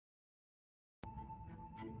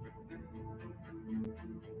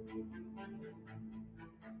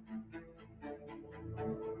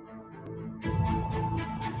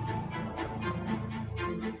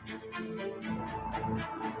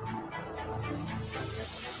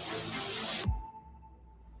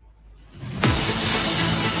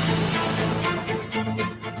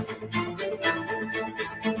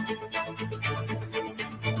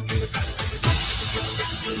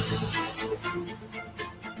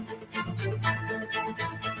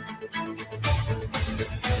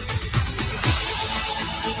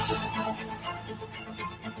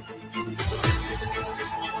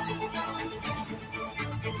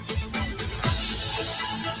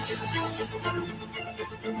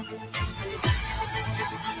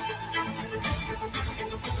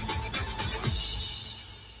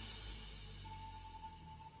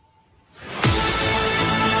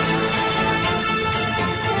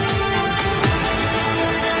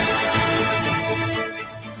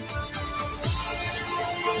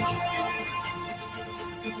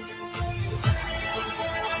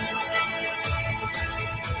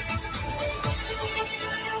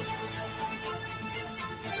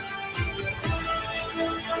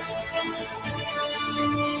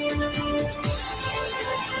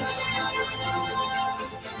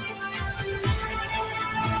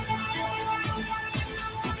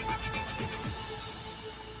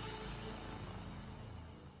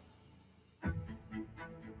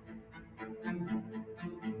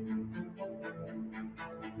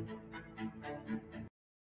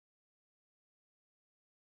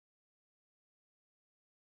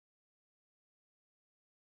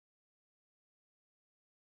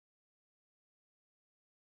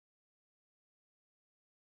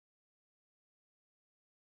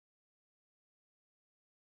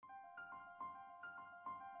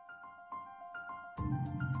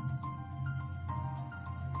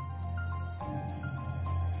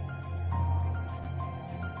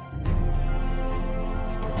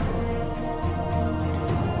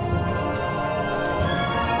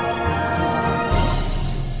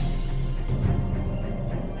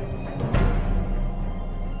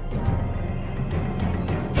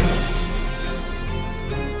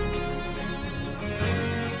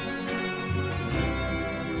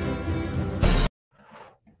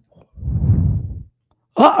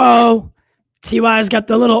Uh-oh. TY's got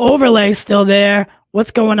the little overlay still there.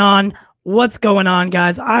 What's going on? What's going on,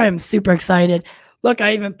 guys? I am super excited. Look,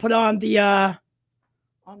 I even put on the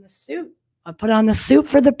suit. I put on the suit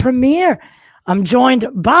for the premiere. I'm joined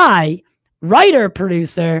by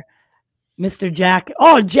writer-producer, Mr. Jack.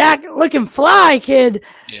 Oh, Jack, looking fly, kid.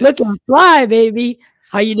 Yeah. Looking fly, baby.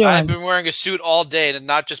 How you doing? I've been wearing a suit all day and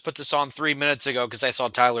not just put this on 3 minutes ago because I saw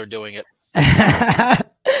Tyler doing it.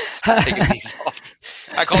 Taking these off.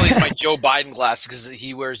 I call these my Joe Biden glasses because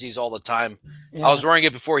he wears these all the time. Yeah. I was wearing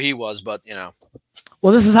it before he was, but you know.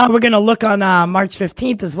 Well, this is how we're gonna look on March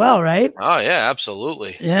 15th as well, right? Oh yeah,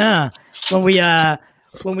 absolutely. Yeah, when we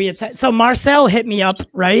so Marcel hit me up,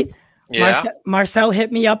 right? Yeah. Marcel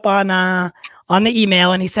hit me up on the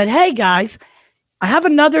email and he said, "Hey guys, I have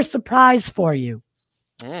another surprise for you."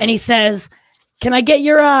 And he says, "Can I get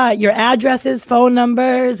your addresses, phone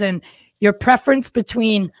numbers, and your preference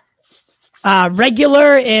between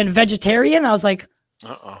regular and vegetarian?" I was like,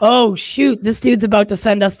 oh shoot, this dude's about to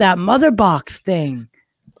send us that mother box thing.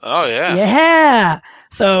 Oh yeah. Yeah.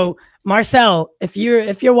 So Marcel, if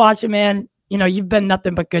you're watching, man, you know, you've been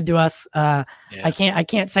nothing but good to us. Yeah. I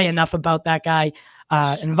can't say enough about that guy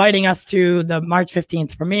inviting us to the March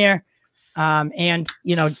 15th premiere. And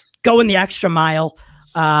you know, going the extra mile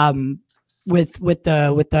with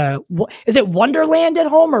the is it Wonderland at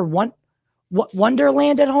Home or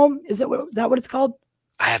Wonderland at Home? Is that what it's called?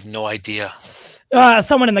 I have no idea.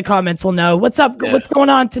 Someone in the comments will know. What's up? Yeah. What's going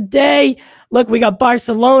on today? Look, we got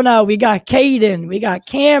Barcelona, we got Caden, we got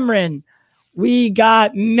Cameron, we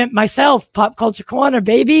got myself, Pop Culture Corner,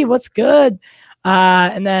 baby. What's good?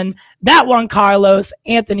 And then that one, Carlos,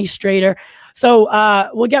 Anthony Strader. So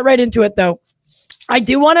we'll get right into it, though. I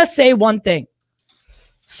do want to say one thing.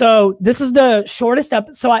 So this is the shortest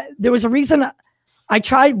episode. So there was a reason I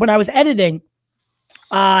tried when I was editing.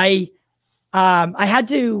 I had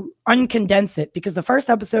to uncondense it because the first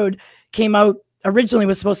episode came out originally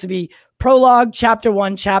was supposed to be prologue, chapter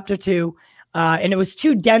 1, chapter 2, and it was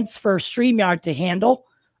too dense for StreamYard to handle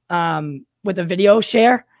with a video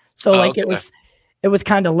share. So like it was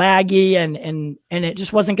kind of laggy and it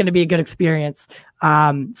just wasn't going to be a good experience.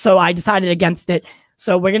 So I decided against it.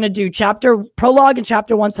 So we're going to do prologue and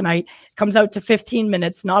chapter 1 tonight. It comes out to 15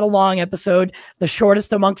 minutes, not a long episode, the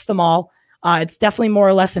shortest amongst them all. It's definitely more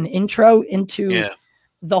or less an intro into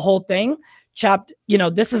the whole thing. You know,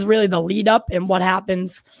 this is really the lead up and what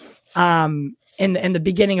happens in the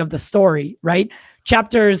beginning of the story, right?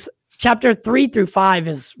 Chapter 3 through 5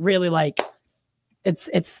 is really like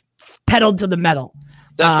it's pedaled to the metal.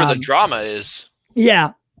 That's where the drama is.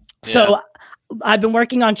 Yeah. So I've been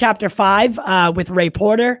working on chapter 5 with Ray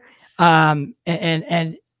Porter, and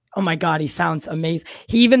oh my God, he sounds amazing.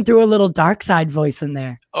 He even threw a little dark side voice in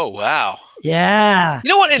there. Oh wow. Yeah. You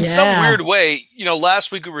know what? In some weird way, you know,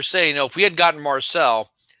 last week we were saying, you know, if we had gotten Marcel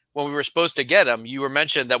when we were supposed to get him, you were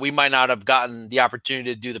mentioning that we might not have gotten the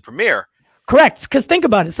opportunity to do the premiere. Correct. Because think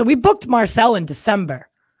about it. So we booked Marcel in December,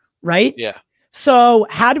 right? Yeah. So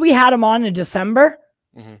had we had him on in December,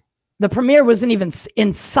 the premiere wasn't even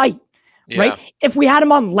in sight right? If we had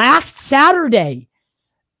him on last Saturday,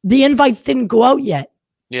 the invites didn't go out yet.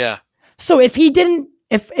 Yeah. So if he didn't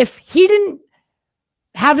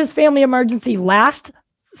have his family emergency last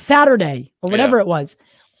Saturday or whatever it was,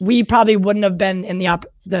 we probably wouldn't have been in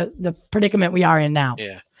the predicament we are in now.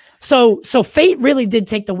 Yeah. So fate really did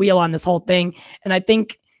take the wheel on this whole thing, and I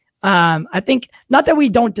think not that we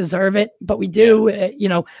don't deserve it, but we do. You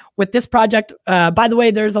know, with this project. By the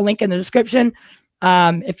way, there's a link in the description.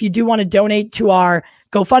 If you do want to donate to our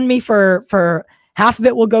GoFundMe for half of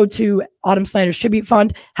it will go to Autumn Snyder's Tribute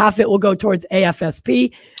Fund, half of it will go towards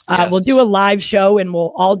AFSP. We'll do a live show, and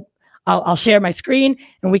I'll share my screen,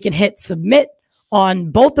 and we can hit submit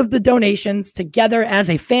on both of the donations together as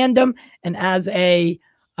a fandom and as a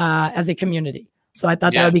community. So I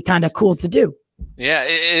thought that would be kind of cool to do. Yeah,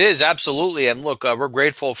 it is, absolutely. And look, we're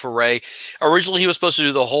grateful for Ray. Originally, he was supposed to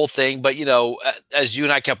do the whole thing, but, you know, as you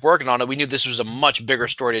and I kept working on it, we knew this was a much bigger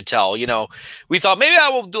story to tell. You know, we thought maybe I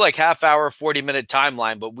will do like half hour, 40-minute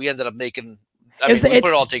timeline, but we ended up making, we put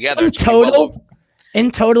it all together. In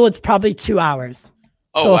total, it's probably 2 hours.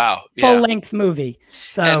 Oh, so wow. Full-length movie.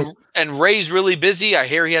 So and Ray's really busy. I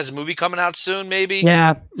hear he has a movie coming out soon, maybe.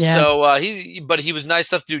 Yeah. So he was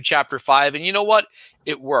nice enough to do chapter 5, and you know what?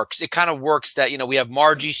 It works. It kind of works that, you know, we have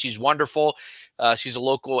Margie. She's wonderful. She's a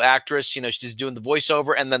local actress. You know, she's doing the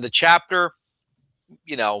voiceover, and then the chapter,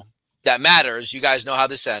 you know, that matters. You guys know how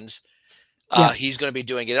this ends. He's going to be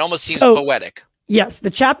doing it. It almost seems poetic. Yes, the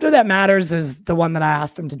chapter that matters is the one that I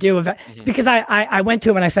asked him to do because I went to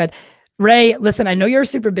him and I said, Ray, listen, I know you're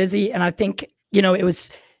super busy, and I think, you know, it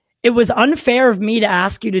was unfair of me to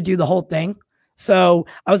ask you to do the whole thing. So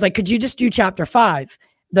I was like, could you just do chapter 5,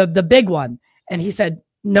 the big one? And he said,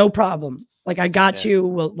 no problem. Like, I got you.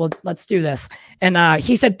 We'll let's do this. And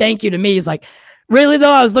he said, thank you to me. He's like, really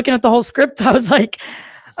though? I was looking at the whole script. I was like,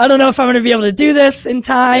 I don't know if I'm going to be able to do this in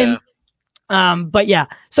time. But yeah,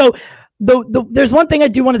 so there's one thing I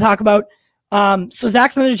do want to talk about. So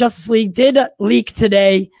Zack Snyder's Justice League did leak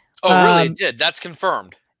today. Oh, really? It did. That's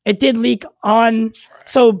confirmed. It did leak on.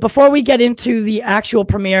 So before we get into the actual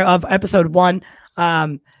premiere of episode 1,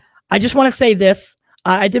 I just want to say this.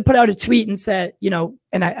 I did put out a tweet and said, you know,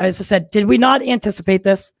 and I just said, did we not anticipate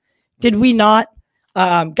this? Did we not?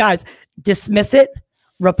 Guys, dismiss it,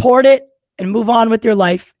 report it, and move on with your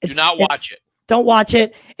life. Do not watch it. Don't watch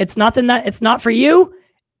it. It's nothing that it's not for you,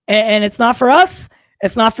 and it's not for us.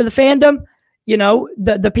 It's not for the fandom. You know,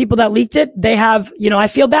 the people that leaked it, they have, you know, I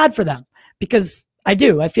feel bad for them because I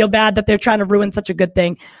do. I feel bad that they're trying to ruin such a good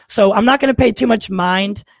thing. So I'm not going to pay too much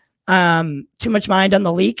mind on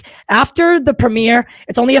the leak. After the premiere,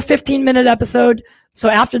 it's only a 15-minute episode. So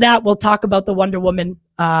after that, we'll talk about the Wonder Woman.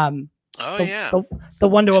 The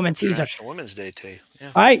Wonder Woman teaser. International Women's Day too.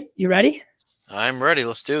 Yeah. All right, you ready? I'm ready.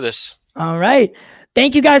 Let's do this. All right.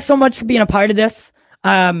 Thank you guys so much for being a part of this.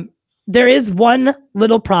 There is one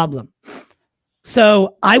little problem.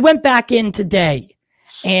 So I went back in today,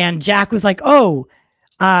 and Jack was like, "Oh,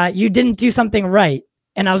 you didn't do something right."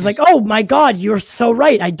 And I was like, oh my God, you're so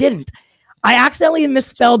right. I didn't. I accidentally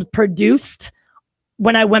misspelled produced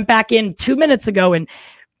when I went back in 2 minutes ago and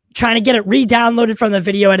trying to get it re-downloaded from the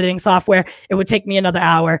video editing software. It would take me another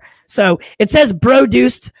hour. So it says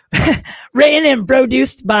broduced, written and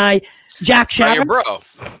broduced by Jack Sheriff.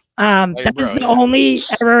 That is the only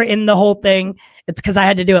error in the whole thing. It's because I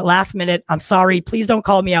had to do it last minute. I'm sorry. Please don't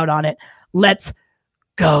call me out on it. Let's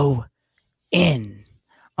go in.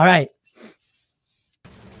 All right.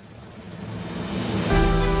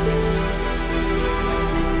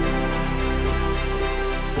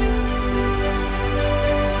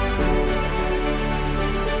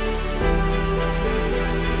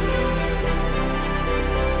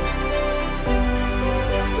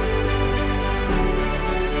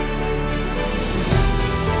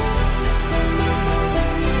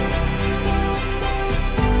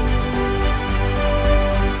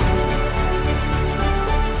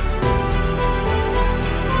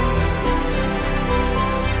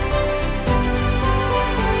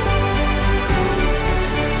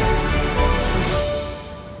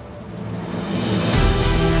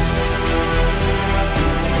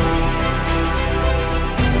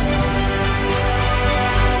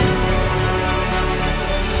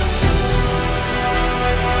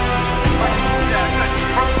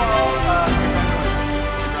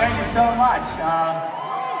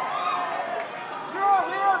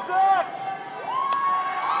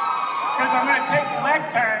 I'm going to take a leg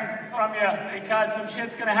turn from you because some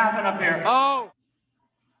shit's going to happen up here. Oh!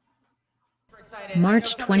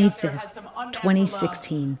 March 25th,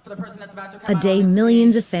 2016. A day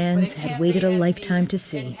millions of fans had waited a lifetime to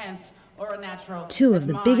see. Two of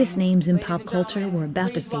the biggest names in pop culture were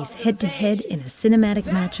about to face head-to-head in a cinematic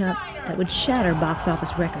matchup that would shatter box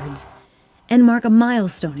office records and mark a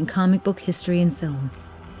milestone in comic book history and film.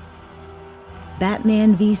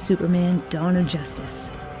 Batman v Superman: Dawn of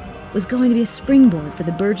Justice was going to be a springboard for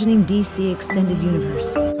the burgeoning DC Extended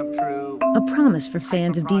Universe, a promise for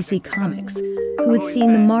fans of DC Comics who had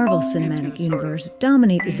seen the Marvel Cinematic Universe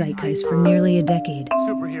dominate the zeitgeist for nearly a decade.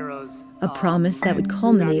 A promise that would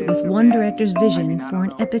culminate with one director's vision for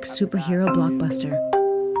an epic superhero blockbuster.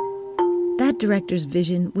 That director's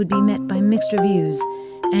vision would be met by mixed reviews,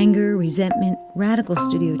 anger, resentment, radical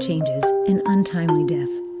studio changes, and untimely death.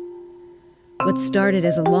 What started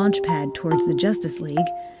as a launchpad towards the Justice League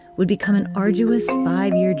would become an arduous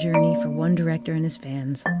 5-year journey for one director and his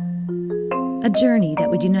fans. A journey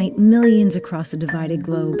that would unite millions across the divided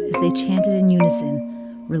globe as they chanted in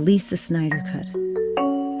unison, "Release the Snyder Cut."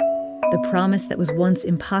 The promise that was once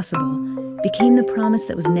impossible became the promise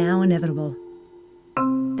that was now inevitable.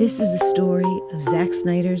 This is the story of Zack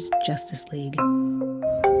Snyder's Justice League.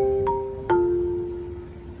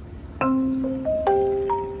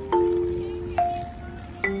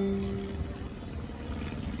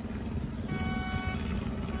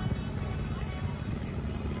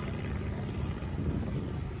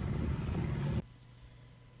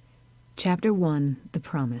 Chapter 1: The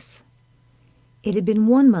Promise. It had been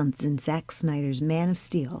 1 month since Zack Snyder's Man of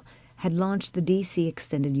Steel had launched the DC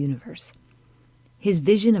Extended Universe. His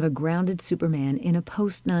vision of a grounded Superman in a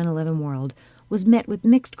post-9/11 world was met with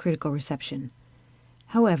mixed critical reception.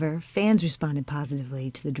 However, fans responded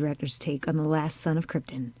positively to the director's take on the last son of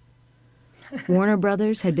Krypton. Warner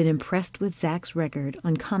Brothers had been impressed with Zack's record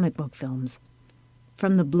on comic book films.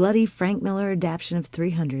 From the bloody Frank Miller adaptation of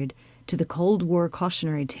 300 to the Cold War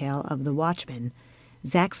cautionary tale of The Watchmen,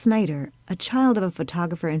 Zack Snyder, a child of a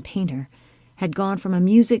photographer and painter, had gone from a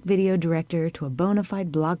music video director to a bona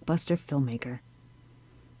fide blockbuster filmmaker.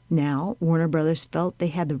 Now, Warner Brothers felt they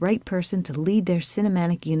had the right person to lead their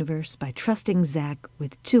cinematic universe by trusting Zack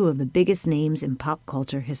with two of the biggest names in pop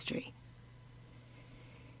culture history.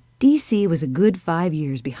 DC was a good 5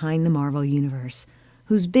 years behind the Marvel Universe,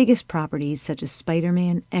 whose biggest properties such as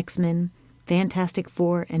Spider-Man, X-Men, Fantastic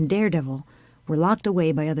Four, and Daredevil were locked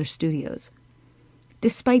away by other studios.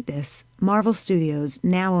 Despite this, Marvel Studios,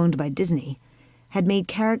 now owned by Disney, had made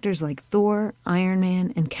characters like Thor, Iron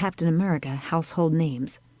Man, and Captain America household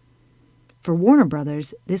names. For Warner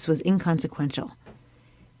Brothers, this was inconsequential.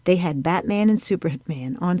 They had Batman and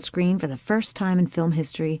Superman on screen for the first time in film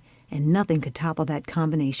history, and nothing could topple that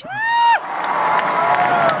combination.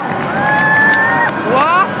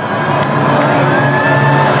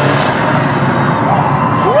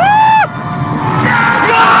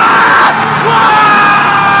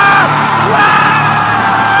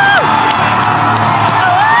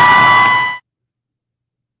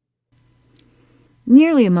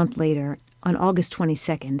 Nearly a month later, on August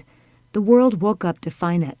 22nd, the world woke up to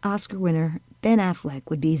find that Oscar winner Ben Affleck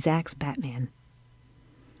would be Zack's Batman.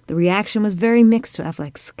 The reaction was very mixed to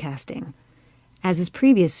Affleck's casting, as his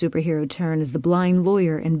previous superhero turn as the blind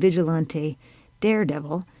lawyer and vigilante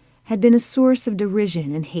Daredevil had been a source of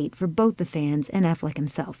derision and hate for both the fans and Affleck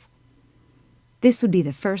himself. This would be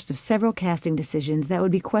the first of several casting decisions that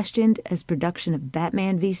would be questioned as production of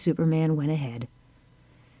Batman v Superman went ahead.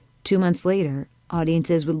 2 months later,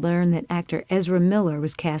 audiences would learn that actor Ezra Miller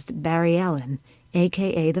was cast Barry Allen,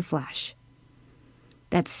 a.k.a. The Flash.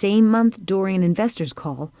 That same month during an investor's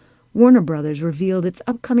call, Warner Brothers revealed its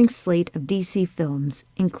upcoming slate of DC films,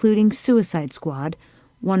 including Suicide Squad,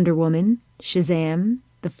 Wonder Woman, Shazam,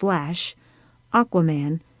 The Flash,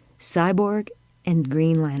 Aquaman, Cyborg, and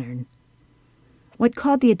Green Lantern. What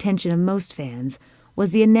caught the attention of most fans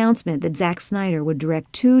was the announcement that Zack Snyder would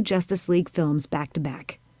direct 2 Justice League films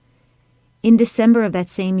back-to-back. In December of that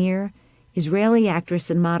same year, Israeli actress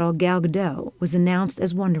and model Gal Gadot was announced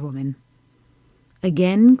as Wonder Woman.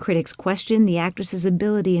 Again, critics questioned the actress's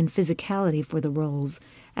ability and physicality for the roles,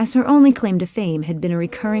 as her only claim to fame had been a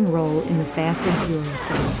recurring role in the Fast and Furious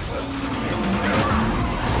saga.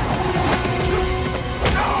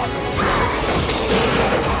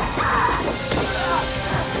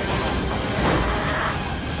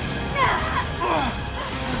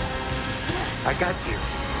 I got you.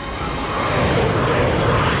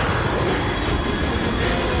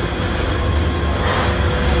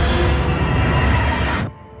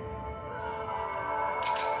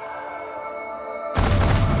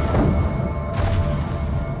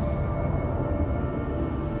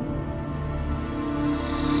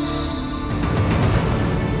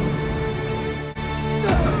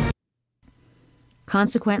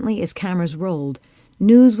 Consequently, as cameras rolled,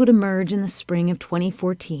 news would emerge in the spring of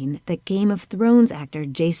 2014 that Game of Thrones actor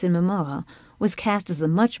Jason Momoa was cast as the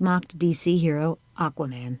much-mocked DC hero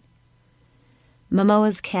Aquaman.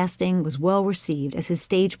 Momoa's casting was well received as his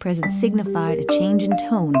stage presence signified a change in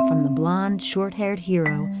tone from the blonde, short-haired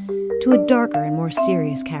hero to a darker and more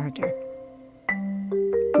serious character.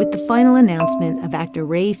 With the final announcement of actor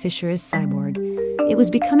Ray Fisher as Cyborg, it was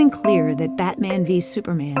becoming clear that Batman v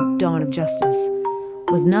Superman: Dawn of Justice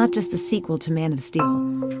was not just a sequel to Man of Steel,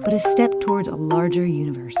 but a step towards a larger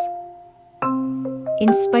universe.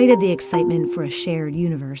 In spite of the excitement for a shared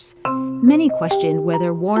universe, many questioned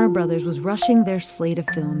whether Warner Brothers was rushing their slate of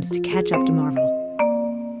films to catch up to Marvel.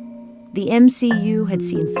 The MCU had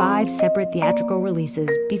seen 5 separate theatrical releases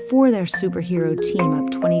before their superhero team-up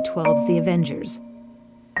 2012's The Avengers.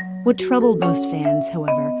 What troubled most fans,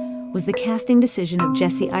 however, was the casting decision of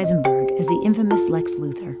Jesse Eisenberg as the infamous Lex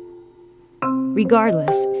Luthor.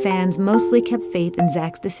 Regardless, fans mostly kept faith in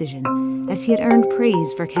Zack's decision, as he had earned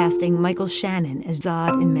praise for casting Michael Shannon as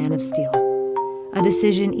Zod in Man of Steel, a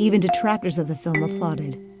decision even detractors of the film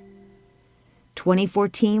applauded.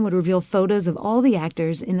 2014 would reveal photos of all the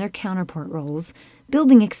actors in their counterpart roles,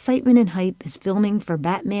 building excitement and hype as filming for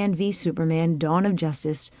Batman v Superman: Dawn of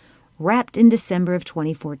Justice wrapped in December of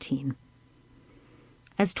 2014.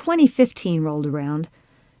 As 2015 rolled around,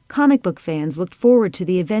 comic book fans looked forward to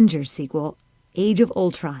the Avengers sequel, Age of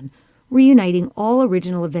Ultron, reuniting all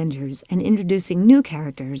original Avengers and introducing new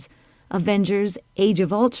characters. Avengers: Age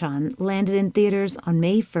of Ultron landed in theaters on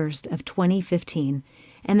May 1st of 2015,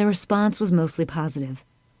 and the response was mostly positive.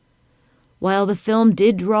 While the film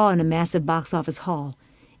did draw in a massive box office haul,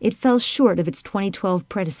 it fell short of its 2012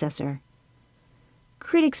 predecessor.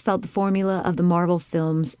 Critics felt the formula of the Marvel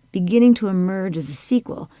films beginning to emerge as a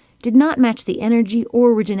sequel did not match the energy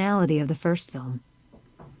or originality of the first film.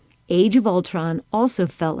 Age of Ultron also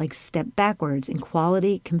felt like a step backwards in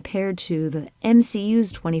quality compared to the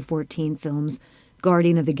MCU's 2014 films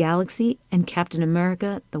Guardian of the Galaxy and Captain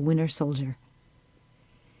America: The Winter Soldier.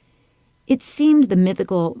 It seemed the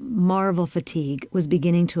mythical Marvel fatigue was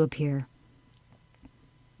beginning to appear.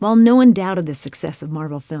 While no one doubted the success of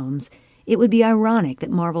Marvel films, it would be ironic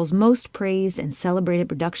that Marvel's most praised and celebrated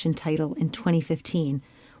production title in 2015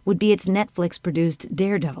 would be its Netflix-produced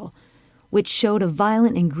Daredevil, which showed a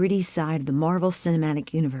violent and gritty side of the Marvel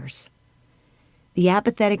Cinematic Universe. The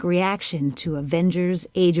apathetic reaction to Avengers: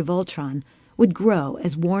 Age of Ultron would grow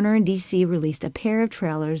as Warner and DC released a pair of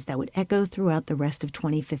trailers that would echo throughout the rest of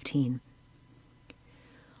 2015.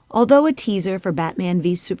 Although a teaser for Batman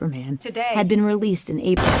v Superman had been released in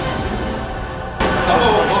April,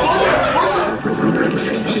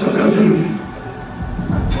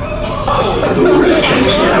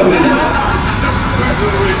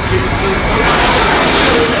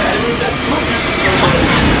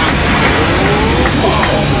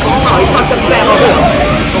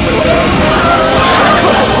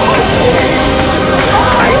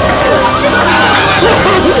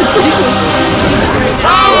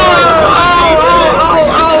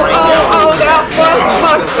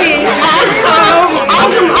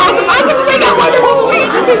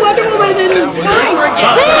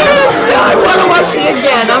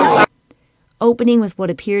 opening with what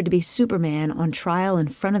appeared to be Superman on trial in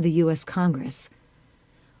front of the U.S. Congress.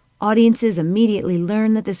 Audiences immediately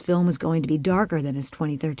learned that this film was going to be darker than his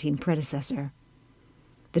 2013 predecessor.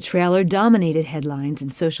 The trailer dominated headlines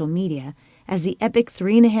and social media as the epic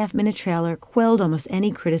 3.5-minute trailer quelled almost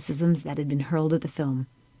any criticisms that had been hurled at the film.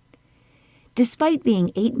 Despite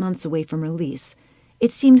being 8 months away from release,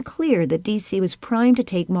 it seemed clear that DC was primed to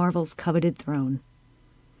take Marvel's coveted throne.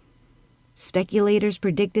 Speculators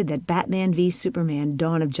predicted that Batman v Superman: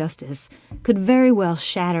 Dawn of Justice could very well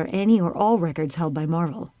shatter any or all records held by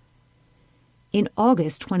Marvel. In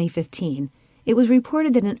August 2015, it was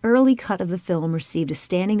reported that an early cut of the film received a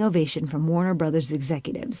standing ovation from Warner Brothers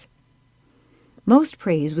executives. Most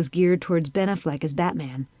praise was geared towards Ben Affleck as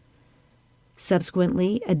Batman.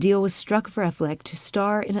 Subsequently, a deal was struck for Affleck to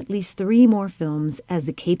star in at least 3 more films as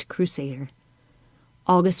the Caped Crusader.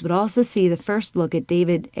 August would also see the first look at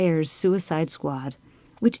David Ayer's Suicide Squad,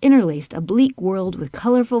 which interlaced a bleak world with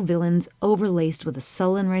colorful villains overlaced with a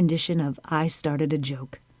sullen rendition of I Started a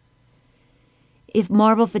Joke. If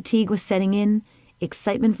Marvel fatigue was setting in,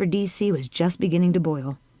 excitement for DC was just beginning to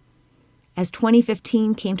boil. As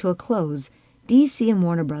 2015 came to a close, DC and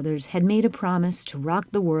Warner Brothers had made a promise to rock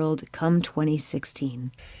the world come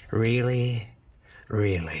 2016. Really?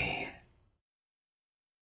 Really?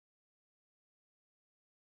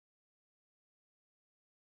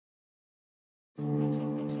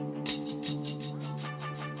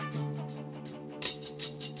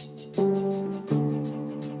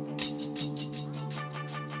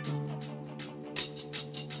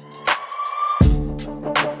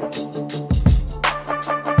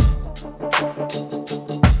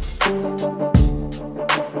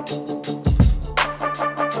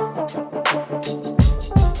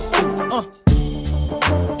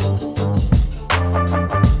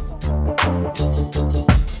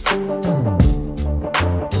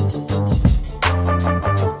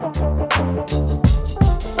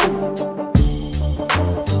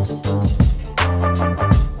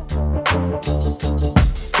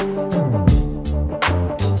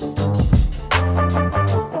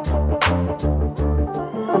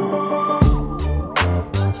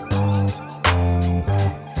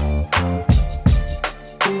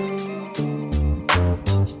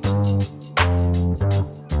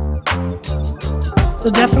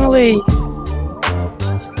 definitely.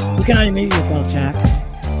 You can unmute yourself, Jack.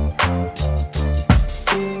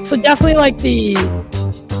 So definitely like the.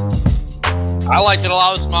 I liked it a lot.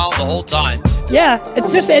 I was smiling the whole time. Yeah,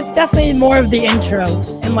 it's definitely more of the intro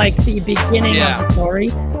and like the beginning of the story.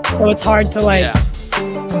 So it's hard to like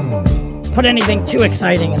put anything too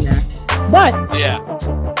exciting in there. But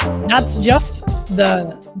that's just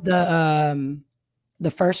the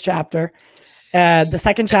first chapter. The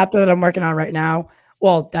second chapter that I'm working on right now,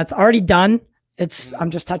 well, that's already done.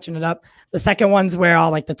 I'm just touching it up. The second one's where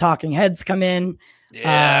all like the talking heads come in.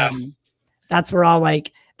 Yeah. That's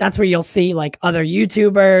where you'll see like other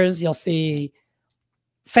YouTubers, you'll see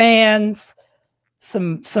fans,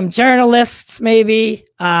 some journalists maybe.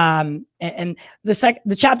 And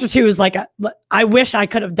the chapter 2 is like I wish I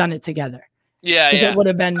could have done it together. Yeah. It would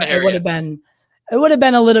have been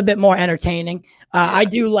a little bit more entertaining. I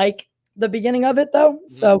do like the beginning of it though.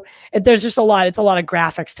 So there's just it's a lot of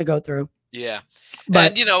graphics to go through. Yeah.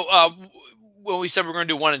 But and when we said we're going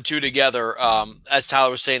to do 1 and 2 together, as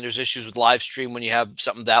Tyler was saying, there's issues with live stream when you have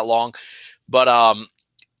something that long. But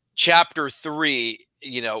chapter 3,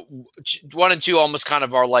 1 and 2 almost kind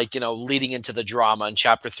of are like, leading into the drama, and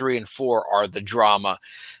chapter 3 and 4 are the drama.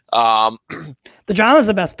 The drama is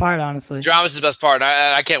the best part, honestly. Drama is the best part.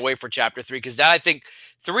 I can't wait for chapter 3 because I think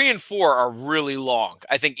 3 and 4 are really long.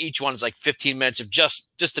 I think each one is like 15 minutes of just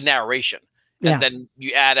a narration, and then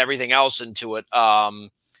you add everything else into it.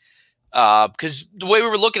 Because the way we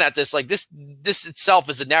were looking at this, like this itself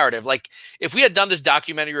is a narrative. Like if we had done this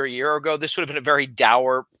documentary a year ago, this would have been a very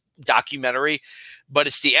dour documentary, but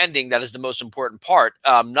it's the ending that is the most important part.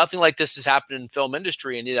 Nothing like this has happened in the film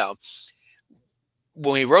industry. And,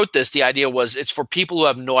 when we wrote this, the idea was it's for people who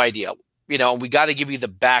have no idea, and we got to give you the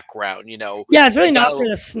background, Yeah, it's really not for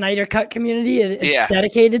the Snyder Cut community. It's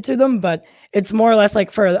dedicated to them, but it's more or less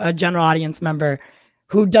like for a general audience member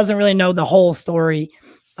who doesn't really know the whole story.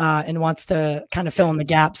 And wants to kind of fill in the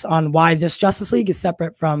gaps on why this Justice League is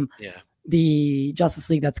separate from the Justice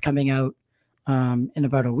League that's coming out in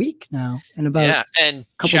about a week now. And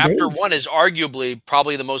chapter 1 is arguably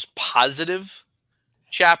probably the most positive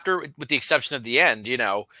chapter, with the exception of the end.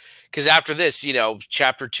 Because after this,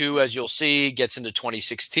 chapter 2, as you'll see, gets into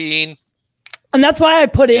 2016, and that's why I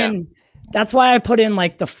put in. That's why I put in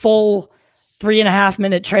like the full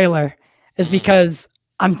 3.5-minute trailer, is because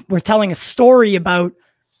we're telling a story about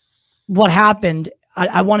what happened.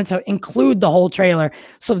 I wanted to include the whole trailer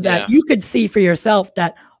so that you could see for yourself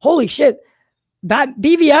that, holy shit, that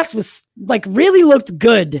BVS was like really looked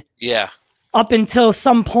good. Yeah. Up until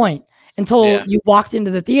some point, until you walked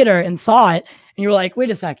into the theater and saw it and you were like, wait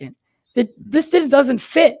a second, this doesn't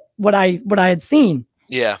fit what I had seen.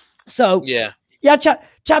 Yeah. So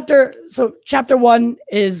chapter 1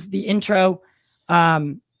 is the intro.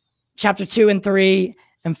 Chapter 2 and 3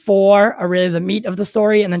 and 4 are really the meat of the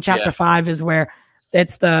story, and then chapter 5 is where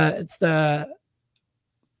it's the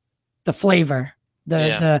flavor,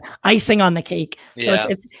 the icing on the cake. So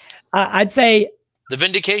it's I'd say the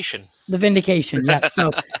vindication. Yes.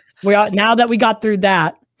 So now that we got through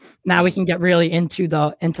that, now we can get really into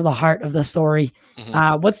the heart of the story.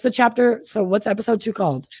 What's the chapter? So what's episode 2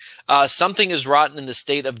 called? Something is rotten in the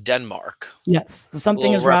state of Denmark. Yes. So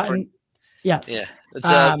something is rotten. Yes. Yeah. It's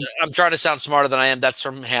I'm trying to sound smarter than I am. That's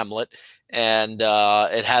from Hamlet. And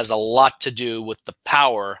it has a lot to do with the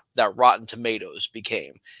power that Rotten Tomatoes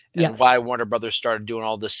became and why Warner Brothers started doing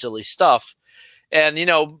all this silly stuff. And,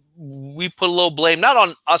 we put a little blame, not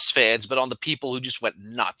on us fans, but on the people who just went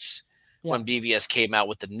nuts when BVS came out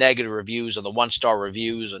with the negative reviews and the 1-star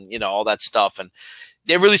reviews and, all that stuff. And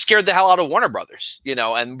they really scared the hell out of Warner Brothers, and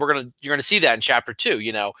you're going to see that in chapter 2,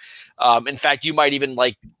 in fact, you might even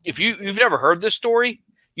like, if you've never heard this story,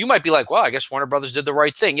 you might be like, well, I guess Warner Brothers did the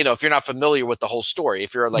right thing. If you're not familiar with the whole story,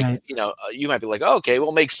 if you're like, you might be like, oh, okay, well,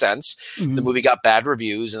 it makes sense. The movie got bad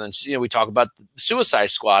reviews. And then, we talk about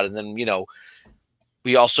Suicide Squad. And then,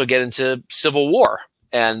 we also get into Civil War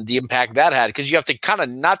and the impact that had, because you have to kind of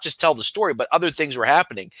not just tell the story, but other things were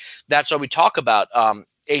happening. That's why we talk about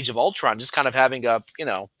Age of Ultron, just kind of having a,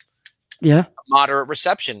 moderate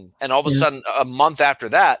reception. And all of a sudden, a month after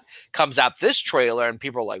that comes out this trailer and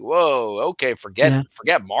people are like, whoa, okay, forget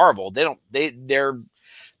Marvel.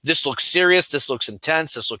 This looks serious. This looks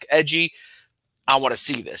intense. This looks edgy. I want to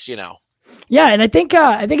see this, Yeah. And I think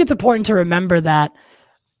it's important to remember that,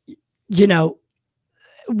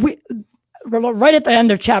 right at the end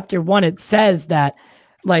of chapter 1, it says that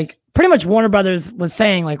like pretty much Warner Brothers was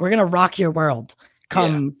saying like, we're going to rock your world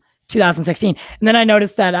come 2016. And then I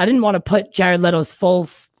noticed that I didn't want to put Jared Leto's full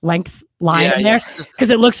length line in there because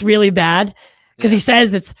it looks really bad. because he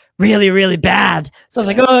says it's really, really bad. So I was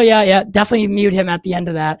like, oh yeah, definitely mute him at the end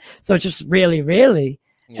of that. So it's just really, really,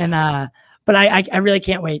 and but I really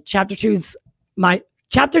can't wait. Chapter 2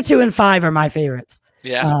 and 5 are my favorites.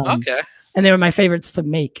 Yeah. Okay. And they were my favorites to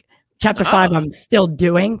make. Chapter 5 I'm still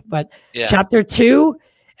doing, but chapter 2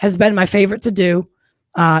 has been my favorite to do.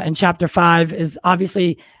 And chapter 5 is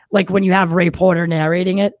obviously like when you have Ray Porter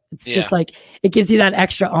narrating it, it's just like, it gives you that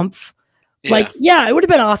extra oomph. Like, it would have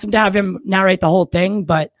been awesome to have him narrate the whole thing,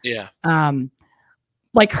 but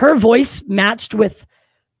like her voice matched with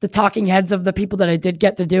the talking heads of the people that I did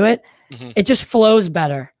get to do it. It just flows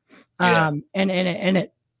better. And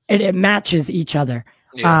it matches each other.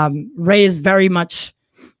 Ray is very much,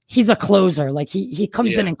 he's a closer. Like he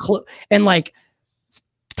comes in and like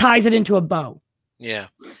ties it into a bow. Yeah.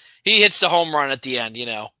 He hits the home run at the end, you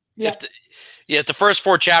know. If the first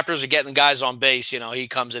 4 chapters are getting guys on base, you know, he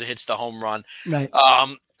comes and hits the home run. Right.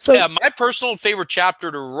 So my personal favorite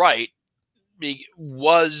chapter to write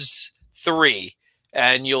was 3,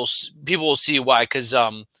 and people will see why, because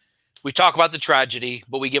we talk about the tragedy,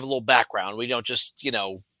 but we give a little background. We don't just, you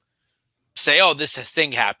know, say, oh, this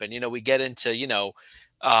thing happened. You know, we get into, you know,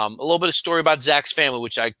 a little bit of story about Zack's family,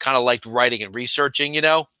 which I kind of liked writing and researching, you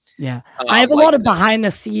know. Yeah. I have a lot of behind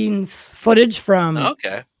the scenes footage from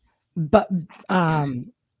but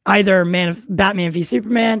either Batman v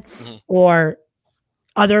Superman or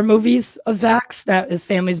other movies of Zack's that his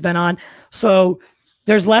family's been on. So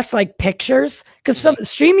there's less like pictures, because some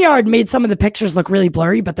StreamYard made some of the pictures look really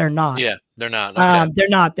blurry, but they're not. Yeah, they're not. Okay. They're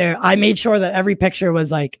not there. I made sure that every picture was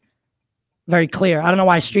like very clear. I don't know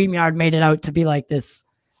why StreamYard made it out to be like this,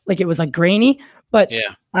 like it was like grainy, but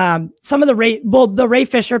some of the Ray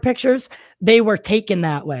Fisher pictures, they were taken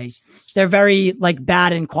that way. They're very like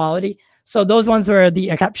bad in quality. So those ones were the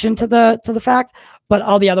exception to the fact, but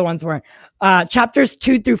all the other ones weren't. Chapters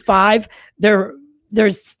 2 through 5,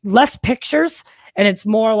 there's less pictures, and it's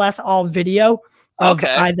more or less all video of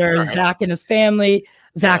either Zack and his family,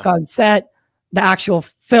 Zack on set, the actual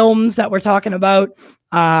films that we're talking about,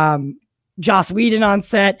 Joss Whedon on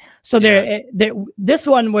set. So this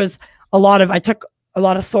one was I took a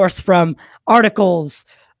lot of source from articles,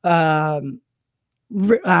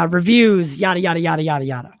 reviews, yada, yada, yada, yada,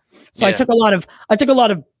 yada. So I took a lot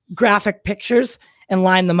of graphic pictures and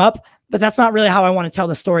lined them up, but that's not really how I want to tell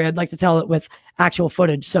the story. I'd like to tell it with actual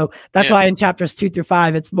footage. So that's why in chapters 2 through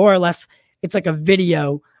 5, it's more or less, it's like a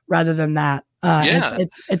video rather than that.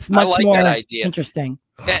 It's much more interesting.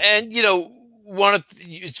 And you know,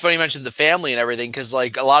 it's funny you mentioned the family and everything, because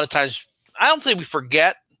like a lot of times, I don't think we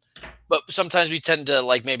forget, but sometimes we tend to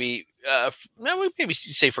like maybe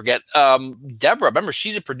say forget. Deborah, remember,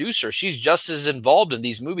 she's a producer. She's just as involved in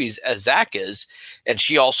these movies as Zack is, and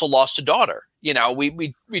she also lost a daughter. You know,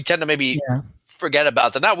 we tend to maybe forget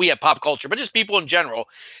about that. Not we at pop culture, but just people in general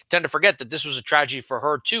tend to forget that this was a tragedy for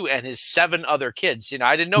her too, and his 7 other kids. You know,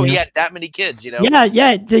 I didn't know he had that many kids. You know,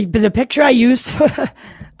 The picture I used,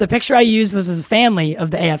 the picture I used was his family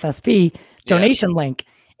of the AFSP donation link,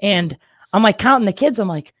 and I'm like counting the kids. I'm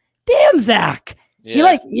like, damn, Zack.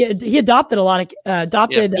 He adopted a lot of 4 of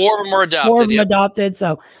them were adopted. 4 of them adopted.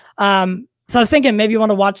 So I was thinking maybe you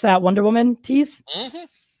want to watch that Wonder Woman tease. All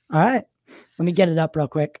right, let me get it up real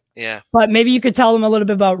quick. Yeah, but maybe you could tell them a little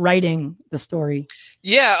bit about writing the story.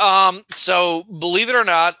 Yeah. So believe it or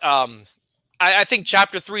not, I think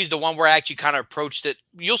chapter 3 is the one where I actually kind of approached it.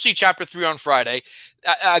 You'll see chapter 3 on Friday.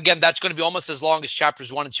 Again, that's going to be almost as long as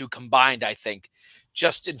chapters 1 and 2 combined, I think,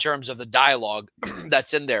 just in terms of the dialogue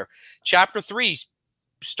that's in there. Chapter 3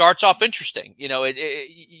 starts off interesting. You know,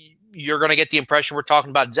 you're going to get the impression we're talking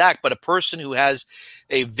about Zack, but a person who has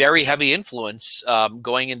a very heavy influence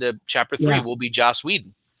going into chapter 3 will be Joss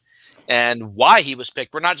Whedon. And why he was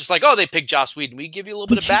picked. We're not just like, oh, they picked Joss Whedon. We give you a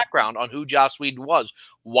little bit of background on who Joss Whedon was,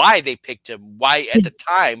 why they picked him, why at the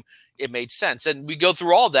time it made sense. And we go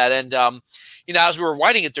through all that. And, you know, as we were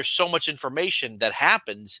writing it, there's so much information that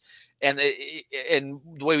happens. And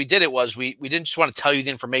the way we did it was we didn't just want to tell you the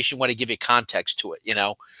information, we want to give you context to it, you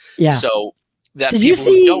know? Yeah. So that people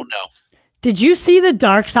who don't know. Did you see the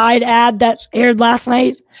Dark Side ad that aired last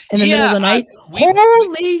night in the middle of the night?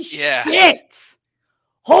 Holy shit.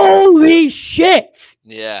 Holy shit.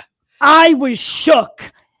 Yeah. I was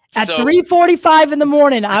shook. At 3:45 in the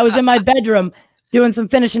morning, I was in my bedroom doing some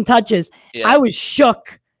finishing touches. Yeah. I was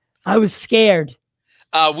shook. I was scared.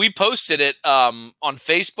 We posted it on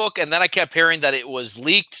Facebook, and then I kept hearing that it was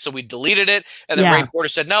leaked, so we deleted it. And then Ray Porter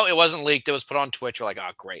said, no, it wasn't leaked. It was put on Twitch. We're like,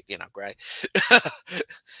 oh, great. You know, great.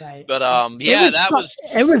 Right. But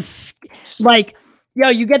it was like, yo,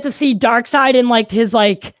 you get to see Darkseid in like his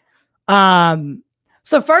like,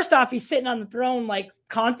 so first off, he's sitting on the throne, like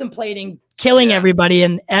contemplating killing everybody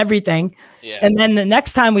and everything. Yeah. And then the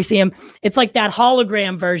next time we see him, it's like that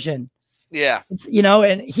hologram version. Yeah. It's, you know,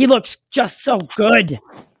 and he looks just so good.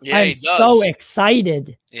 Yeah, I'm he does. so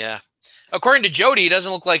excited. Yeah. According to Jody, he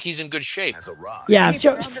doesn't look like he's in good shape. Yeah,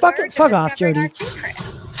 fuck off, Jody.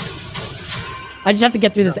 I just have to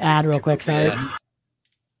get through this ad real quick. Sorry. Yeah.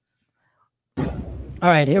 All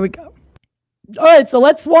right, here we go. All right, so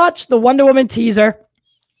let's watch the Wonder Woman teaser.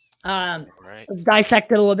 Let's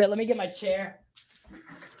dissect it a little bit. Let me get my chair.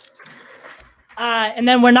 And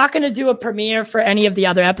then we're not going to do a premiere for any of the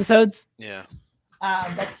other episodes. Yeah.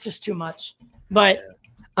 That's just too much. But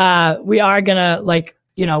we are gonna, like,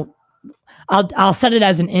 you know, I'll set it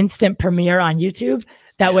as an instant premiere on YouTube.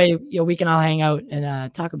 That way, you know, we can all hang out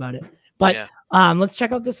and talk about it. But let's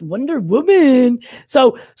check out this Wonder Woman.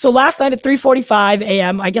 So last night at 3:45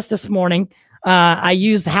 a.m., I guess this morning, I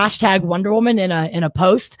used the hashtag Wonder Woman in a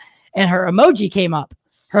post, and her emoji came up,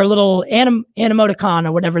 her little emoticon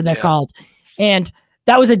or whatever they're called. And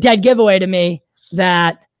that was a dead giveaway to me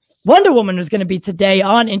that Wonder Woman was going to be today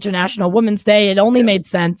on International Women's Day. It only made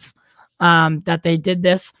sense that they did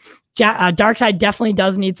this. Darkseid definitely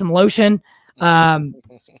does need some lotion.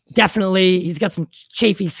 Definitely, he's got some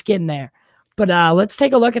chafy skin there. But let's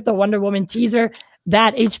take a look at the Wonder Woman teaser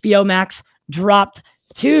that HBO Max dropped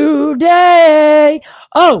today.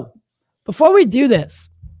 Oh, before we do this,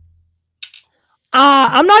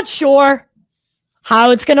 I'm not sure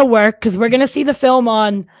how it's going to work because we're going to see the film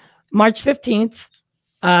on March 15th.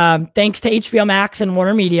 Thanks to HBO Max and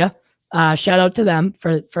Warner Media. Shout out to them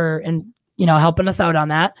for and you know, helping us out on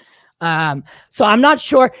that. So I'm not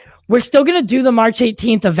sure. We're still going to do the March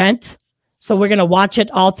 18th event. So we're going to watch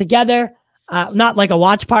it all together. Not like a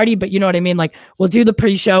watch party, but you know what I mean? Like, we'll do the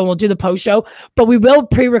pre-show and we'll do the post-show, but we will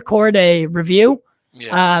pre-record a review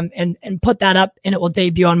and put that up, and it will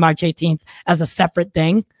debut on March 18th as a separate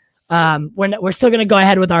thing. We're still going to go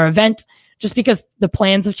ahead with our event. Just because the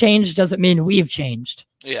plans have changed doesn't mean we've changed.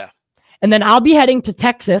 Yeah. And then I'll be heading to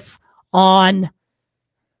Texas on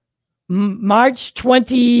March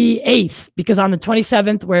 28th, because on the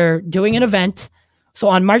 27th, we're doing an event. So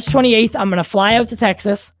on March 28th, I'm going to fly out to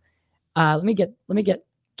Texas. Let me get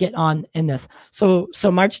on in this. So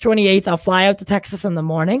March 28th, I'll fly out to Texas in the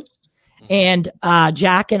morning, and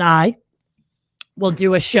Jack and I will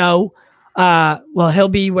do a show. Well, he'll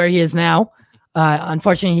be where he is now.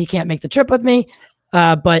 Unfortunately, he can't make the trip with me,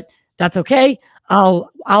 but that's okay. I'll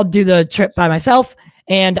do the trip by myself,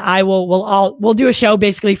 and we'll do a show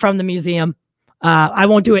basically from the museum. I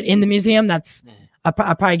won't do it in the museum. I'll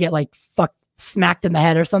probably get like smacked in the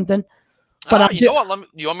head or something. But you know what?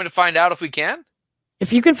 You want me to find out if we can?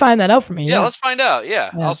 If you can find that out for me, yeah, let's find out. Yeah,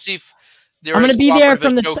 I'll see if I'm going to be there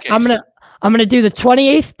from I'm going to do the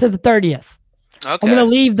 28th to the 30th. Okay. I'm going to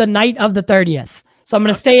leave the night of the 30th. So I'm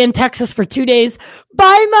going to stay in Texas for 2 days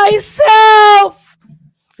by myself.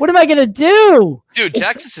 What am I going to do? Dude,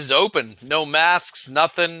 Texas is open. No masks,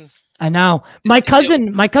 nothing. I know. My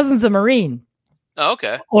cousin's a Marine. Oh,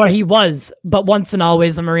 okay. Or he was, but once and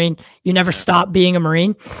always a Marine. You never stop being a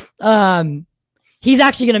Marine. He's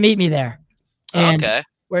actually going to meet me there. And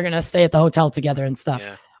we're going to stay at the hotel together and stuff.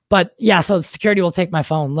 Yeah. But yeah, so security will take my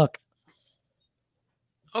phone. Look.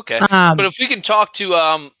 Okay. But if we can talk to,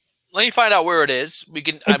 let me find out where it is. We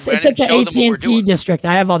can. It's at the AT&T district.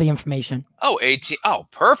 I have all the information. Oh, Oh,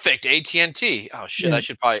 perfect. AT&T. Oh shit! Yeah. I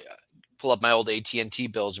should probably pull up my old AT&T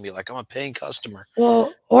bills and be like, I'm a paying customer.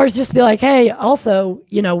 Well, or just be like, hey, also,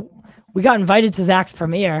 you know, we got invited to Zack's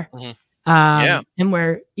premiere. And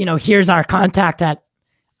we're, you know, here's our contact at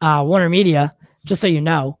Warner Media, just so you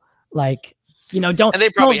know, like, you know, don't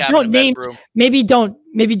name, maybe don't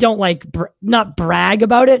like not brag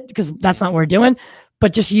about it, because that's not what we're doing,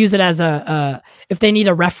 but just use it as if they need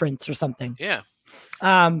a reference or something. Yeah.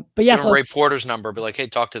 But yeah, so Ray Porter's number, be like, hey,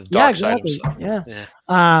 talk to the dark side himself. Yeah.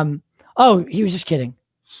 Oh, he was just kidding.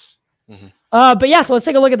 But yeah, so let's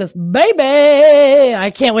take a look at this, baby.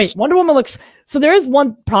 I can't wait. Wonder Woman looks. So there is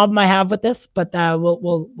one problem I have with this, but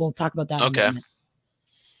we'll talk about that. Okay. In a minute.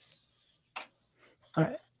 All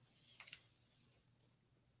right.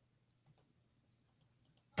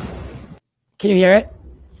 Can you hear it?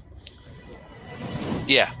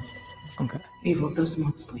 Yeah. Okay. Evil does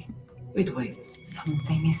not sleep. It waits.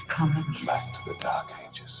 Something is coming. Back to the Dark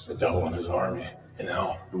Ages. The devil and his army. And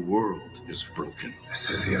now the world is broken.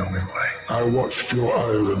 This is the only way. I watched your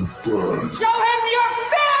island burn. Show him your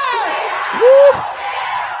face! Woo!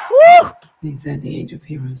 Woo! They said the age of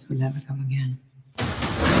heroes would never come again.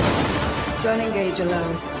 Don't engage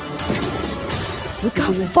alone. Look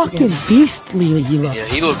how fucking beastly he looks. Yeah,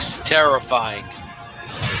 he looks terrifying.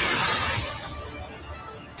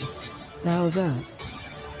 How was that?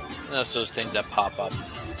 That's those things that pop up.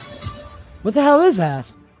 What the hell is that?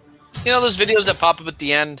 You know those videos that pop up at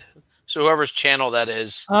the end? So whoever's channel that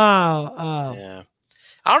is. Oh. Yeah.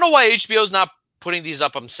 I don't know why HBO's not putting these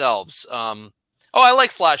up themselves. I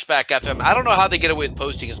like Flashback FM. I don't know how they get away with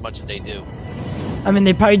posting as much as they do. I mean,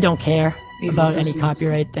 they probably don't care about any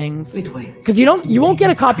copyright things. Because you won't get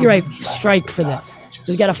a copyright strike for this.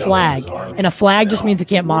 You get a flag, and a flag just means you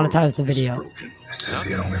can't monetize the video. This is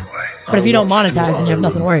the only way. But if you don't monetize, then you have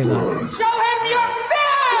nothing to worry about. Show him your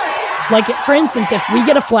fear! Like, for instance, if we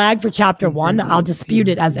get a flag for chapter 1, I'll dispute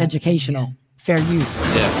it as educational. Fair use.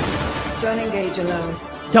 Yeah. Don't engage alone.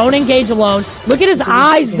 Don't engage alone. Look at his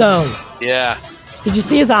eyes, though. Yeah. Did you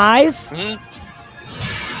see his eyes? Mm-hmm.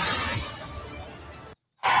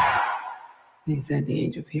 They said the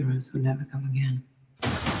age of heroes would never come again.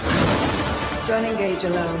 Don't engage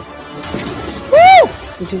alone. Woo!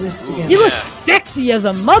 We do this together. He looks sexy as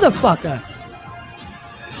a motherfucker.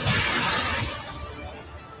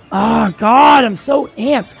 Oh, God, I'm so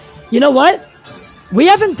amped. You know what? We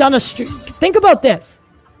haven't done a stream. Think about this.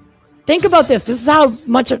 Think about this. This is how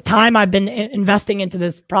much time I've been investing into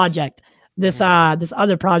this project. This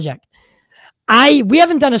other project. We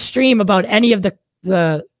haven't done a stream about any of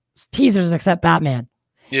the teasers except Batman.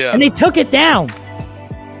 Yeah. And they took it down.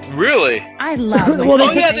 Really? I love Well,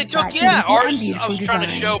 they took ours. I was trying to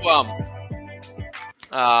show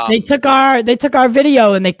they took our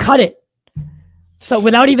video and they cut it. So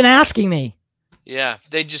without even asking me. Yeah,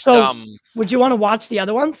 they just would you want to watch the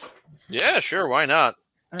other ones? Yeah, sure, why not?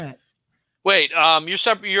 All right. Wait,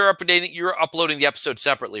 you're uploading the episode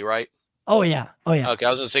separately, right? Oh yeah. Okay, I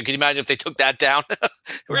was gonna say, could you imagine if they took that down?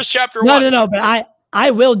 Where's chapter 1? No, but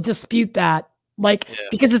I will dispute that.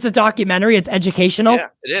 Because it's a documentary, it's educational. Yeah,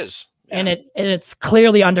 it is. Yeah. And it's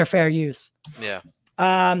clearly under fair use. Yeah.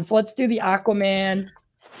 So let's do the Aquaman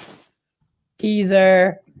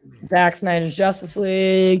teaser. Zack Snyder's Justice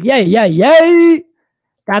League. Yay.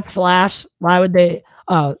 That's Flash. Why would they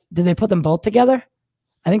did they put them both together?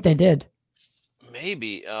 I think they did.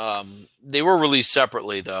 Maybe. They were released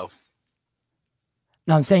separately though.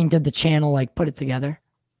 No, I'm saying did the channel put it together?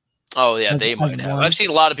 Oh yeah, they might have. I've seen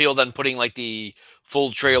a lot of people then putting the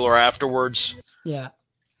full trailer afterwards. Yeah.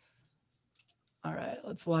 All right,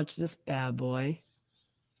 let's watch this bad boy.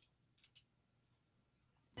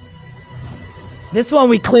 This one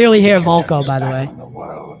we clearly hear Volko, by the way.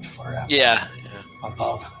 Yeah.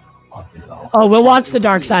 Above or below. Oh, we'll watch the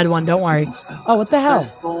dark side one. Don't worry. Oh, what the hell?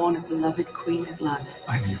 Firstborn of beloved queen of blood.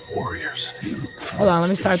 I need warriors. Hold on, let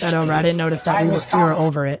me start that over. I didn't notice that we were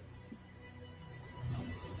over it.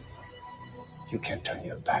 You can't turn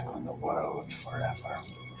your back on the world forever.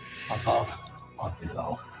 Above or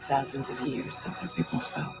below. Thousands of years since our people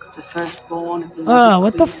spoke. The firstborn of Oh,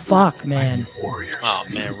 what the fuck, man? Warriors. Oh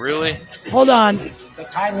man, really? Hold on. The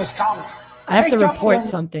time has come. I have to report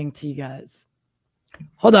something to you guys.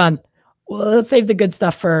 Hold on. Well, let's save the good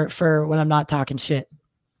stuff for when I'm not talking shit.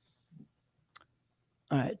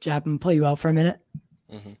 All right, Jap, I'm gonna pull you out for a minute.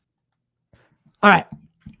 Mm-hmm. All right.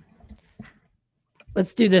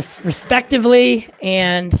 Let's do this respectively,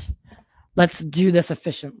 and let's do this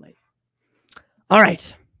efficiently. All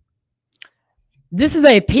right. This is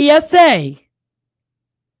a PSA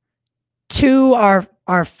to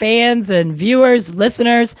our fans and viewers,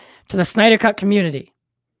 listeners, to the Snyder Cut community.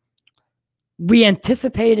 We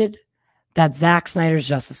anticipated that Zack Snyder's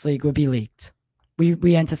Justice League would be leaked.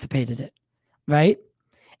 We anticipated it, right?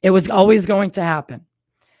 It was always going to happen.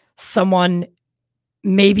 Someone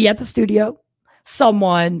maybe at the studio,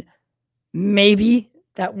 someone maybe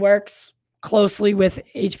that works closely with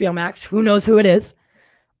HBO Max, who knows who it is,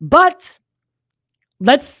 but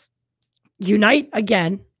let's unite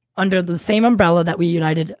again under the same umbrella that we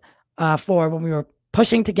united for when we were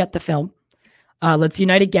pushing to get the film. Let's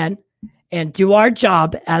unite again and do our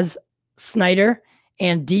job as Snyder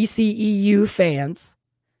and DCEU fans.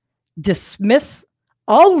 Dismiss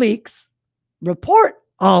all leaks, report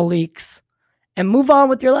all leaks, and move on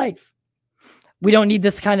with your life. We don't need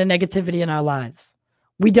this kind of negativity in our lives.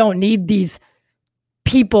 We don't need these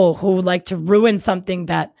people who like to ruin something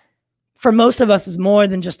that for most of us is more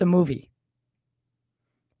than just a movie.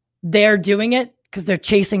 They're doing it because they're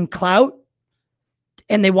chasing clout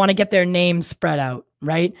and they want to get their name spread out,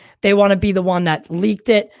 right? They want to be the one that leaked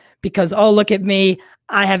it because, oh, look at me,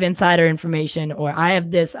 I have insider information, or I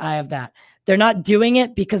have this, I have that. They're not doing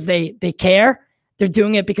it because they care. They're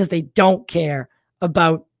doing it because they don't care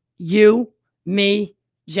about you, me,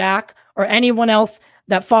 Jack, or anyone else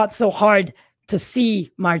that fought so hard to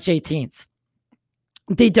see March 18th.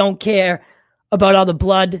 They don't care about all the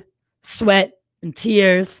blood, sweat, and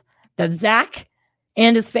tears that Zack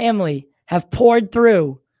and his family have poured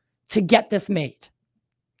through to get this made.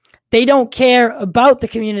 They don't care about the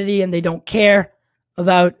community, and they don't care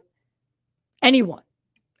about anyone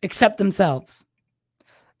except themselves.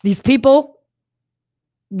 These people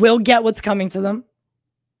will get what's coming to them.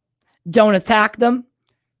 Don't attack them.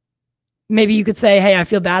 Maybe you could say, hey, I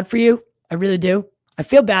feel bad for you. I really do. I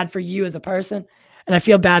feel bad for you as a person. And I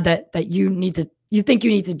feel bad that you think you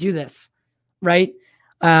need to do this. Right?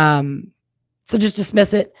 So just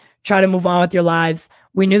dismiss it. Try to move on with your lives.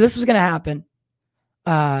 We knew this was going to happen.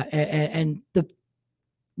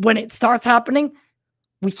 When it starts happening,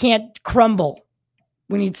 we can't crumble.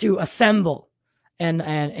 We need to assemble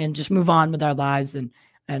and just move on with our lives and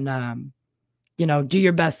do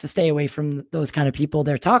your best to stay away from those kind of people.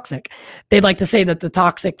 They're toxic. They'd like to say that the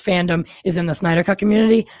toxic fandom is in the Snyder Cut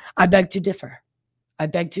community. I beg to differ. I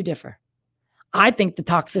think the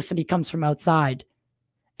toxicity comes from outside,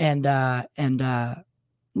 and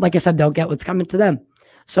like I said, they'll get what's coming to them.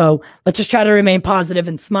 So let's just try to remain positive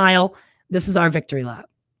and smile. This is our victory lap.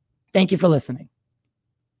 Thank you for listening.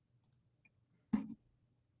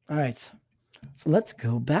 All right. So let's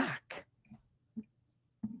go back.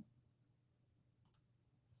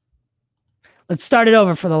 Let's start it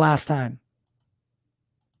over for the last time.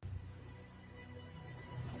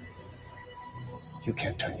 You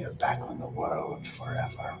can't turn your back on the world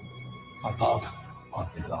forever. Above or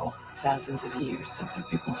below. Thousands of years since our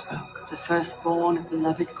people spoke. The firstborn,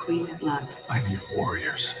 beloved queen of blood. I need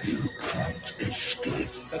warriors. You can't escape.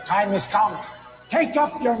 The time has come. Take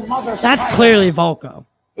up your mother's That's titles. clearly Volko.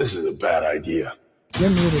 This is a bad idea. You're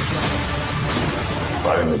muted.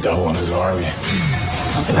 Fighting the devil and his army.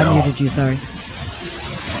 I muted you, sorry.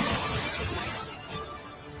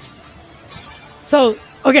 So,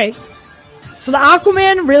 okay. So the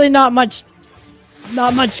Aquaman, really not much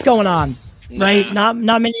going on, right? Not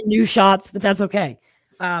many new shots, but that's okay.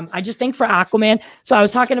 I just think for Aquaman, so I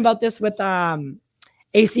was talking about this with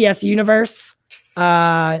ACS Universe,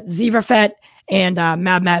 Zeverfet, and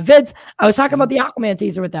Mad Matt Vids. I was talking about the Aquaman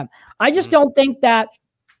teaser with them. I just don't think that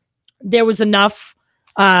there was enough.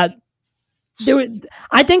 I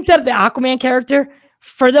think that the Aquaman character,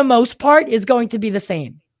 for the most part, is going to be the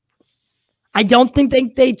same. I don't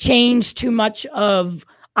think they changed too much of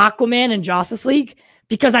Aquaman and Justice League,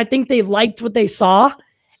 because I think they liked what they saw,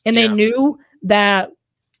 and they knew that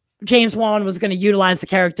James Wan was going to utilize the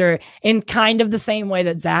character in kind of the same way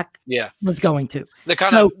that Zack was going to. The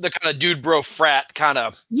kind of dude bro frat kind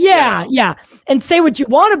of. Yeah. And say what you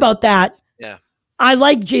want about that. Yeah. I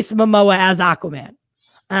like Jason Momoa as Aquaman.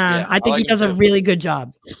 I think he does a really good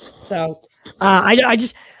job. So I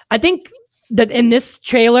think that in this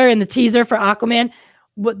trailer and the teaser for Aquaman,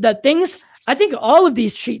 I think all of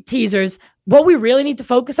these teasers, what we really need to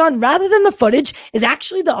focus on rather than the footage is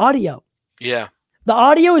actually the audio. Yeah. The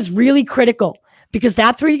audio is really critical because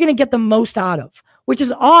that's where you're going to get the most out of, which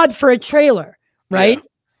is odd for a trailer, right? Yeah.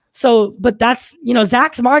 So, but that's,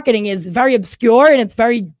 Zack's marketing is very obscure and it's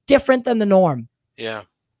very different than the norm. Yeah.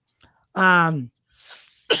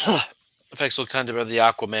 Effects look kind of about the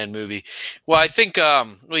Aquaman movie. Well, I think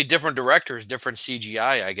really different directors, different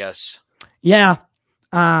CGI, I guess. Yeah.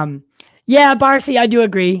 Yeah, Barcy, I do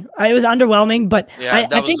agree. It was underwhelming, but I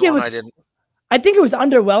think it was. I think it was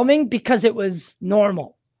underwhelming because it was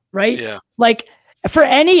normal, right? Yeah. Like for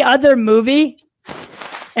any other movie,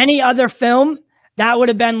 any other film, that would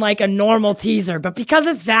have been like a normal teaser. But because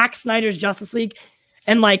it's Zack Snyder's Justice League,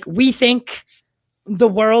 and like we think the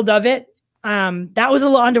world of it, that was a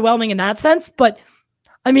little underwhelming in that sense. But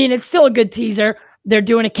I mean, it's still a good teaser. They're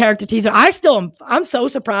doing a character teaser. I'm so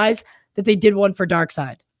surprised that they did one for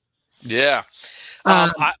Darkseid. Yeah.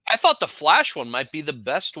 I thought the Flash one might be the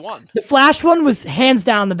best one. The Flash one was hands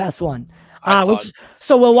down the best one.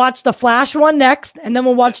 So we'll watch the Flash one next, and then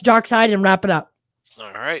we'll watch Darkseid and wrap it up.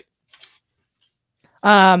 All right.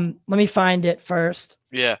 Let me find it first.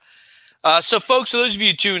 Yeah. So folks, for those of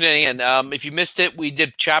you tuning in, if you missed it, we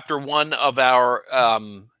did chapter 1 of our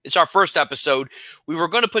it's our first episode. We were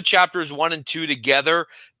going to put chapters 1 and 2 together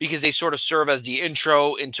because they sort of serve as the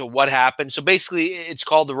intro into what happened. So basically, it's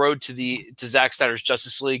called The Road to Zack Snyder's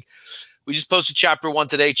Justice League. We just posted chapter 1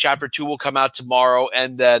 today. Chapter 2 will come out tomorrow,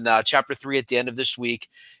 and then chapter 3 at the end of this week.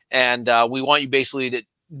 And we want you basically to.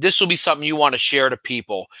 This will be something you want to share to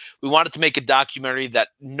people. We wanted to make a documentary that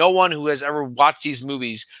no one who has ever watched these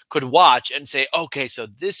movies could watch and say, okay, so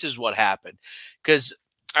this is what happened. Because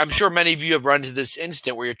I'm sure many of you have run into this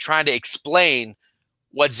instant where you're trying to explain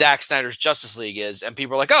what Zack Snyder's Justice League is, and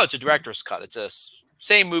people are like, oh, it's a director's cut. It's a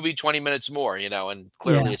same movie, 20 minutes more, and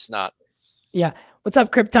clearly it's not. Yeah. What's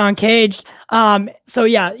up, Krypton Caged? So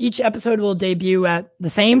yeah, each episode will debut at the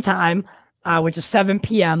same time, which is 7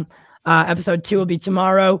 p.m. Episode 2 will be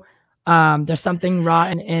tomorrow. There's something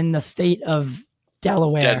rotten in the state of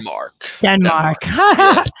Delaware. Denmark.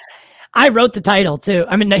 Yeah. I wrote the title too.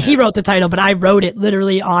 I mean, he wrote the title, but I wrote it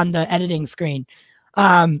literally on the editing screen.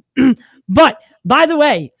 But by the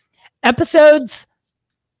way, episodes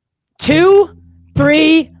 2,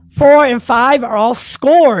 3, 4, and 5 are all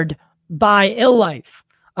scored by Ill Life.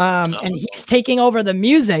 And he's taking over the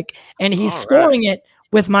music and he's scoring it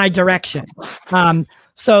with my direction.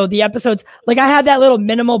 So the episodes, like I had that little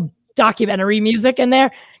minimal documentary music in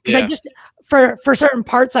there because I just, for certain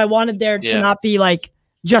parts, I wanted there to not be like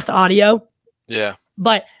just audio. Yeah.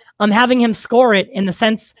 But I'm having him score it in the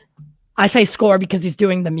sense, I say score because he's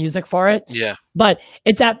doing the music for it. Yeah. But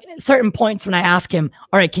it's at certain points when I ask him,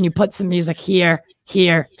 all right, can you put some music here,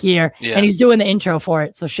 here, here? Yeah. And he's doing the intro for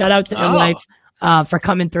it. So shout out to Ill Life for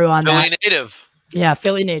coming through on Philly that. native. Yeah,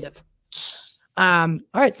 Philly native. All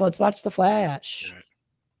right, so let's watch The Flash.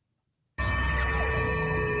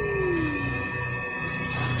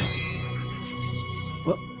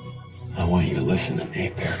 I want you to listen to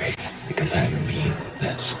me, Barry, because I mean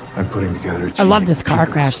this. I'm putting together a I team love this of car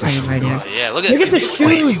people crash scene right here. Yeah, look Look at the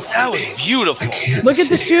wait, shoes. that was beautiful. I can't Look at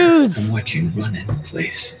the sit here shoes. and watch you run in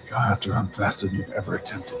place. You'll have to run faster than you've ever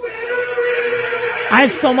attempted. I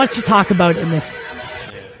have so much to talk about in this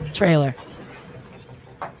trailer.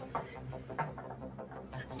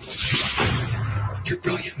 You're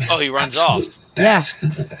brilliant, man. Oh, he runs Absolute off. Best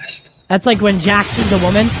of the best. That's like when Jack sees a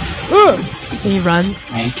woman. Ooh, and he runs.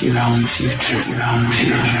 Make your own future, your own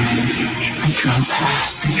future. Make your own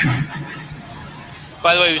past, make your own past.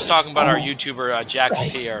 By the way, he was talking about our YouTuber, Jack's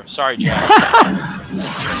Pierre. Sorry, Jack.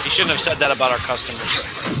 He shouldn't have said that about our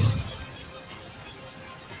customers.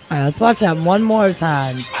 All right, let's watch that one more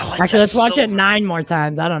time. Actually, let's watch it 9 more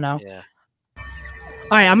times. I don't know. Yeah.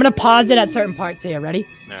 All right, I'm going to pause it at certain parts here. Ready?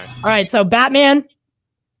 All right. All right, so Batman.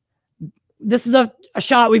 This is a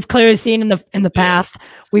shot we've clearly seen in the past.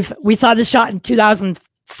 We saw this shot in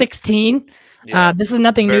 2016. Yeah. This is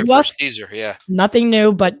nothing Very new to us. first teaser, yeah. Nothing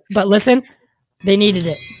new, but listen, they needed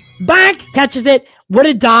it. Bang! Catches it. Would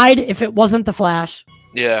have died if it wasn't the Flash.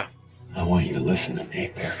 Yeah. I want you to listen to me,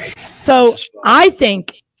 Barry. So I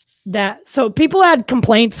think that people have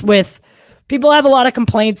a lot of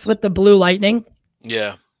complaints with the Blue Lightning.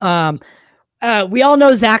 Yeah. We all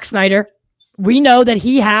know Zack Snyder. We know that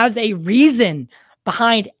he has a reason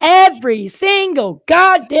behind every single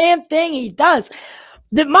goddamn thing he does.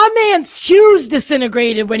 That my man's shoes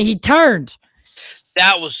disintegrated when he turned.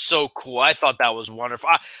 That was so cool. I thought that was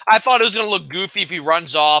wonderful. I thought it was going to look goofy if he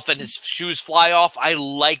runs off and his shoes fly off. I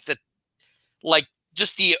like that, like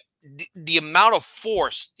just the amount of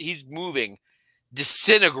force he's moving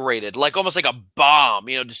disintegrated, like almost like a bomb.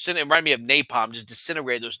 You know, it reminded me of napalm, just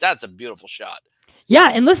disintegrated. That's a beautiful shot.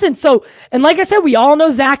 Yeah, and listen, and like I said, we all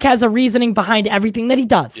know Zack has a reasoning behind everything that he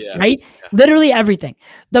does, right? Yeah. Literally everything.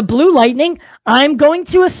 The Blue Lightning, I'm going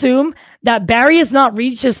to assume that Barry has not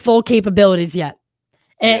reached his full capabilities yet.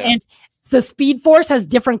 And the Speed Force has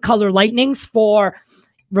different color lightnings for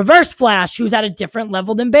Reverse Flash, who's at a different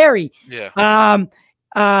level than Barry. Yeah.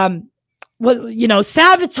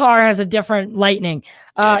 Savitar has a different lightning.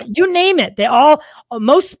 You name it.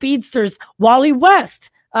 Most speedsters, Wally West,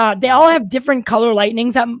 they all have different color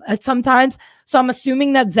lightnings at sometimes. So I'm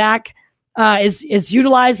assuming that Zack is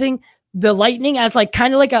utilizing the lightning as like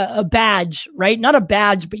kind of like a badge, right? Not a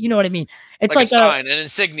badge, but you know what I mean. It's like a sign, an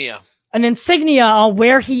insignia. An insignia on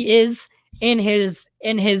where he is in his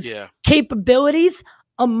capabilities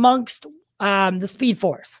amongst the Speed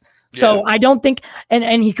Force. So I don't think,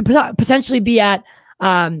 and he could potentially be at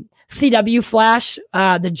CW Flash,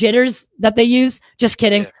 the jitters that they use. Just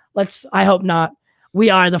kidding. I hope not. We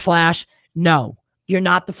are the Flash. No, you're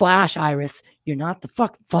not the Flash, Iris. You're not the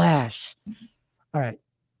fucking Flash. All right.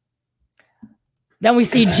 Then we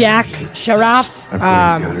see Jack Sharaf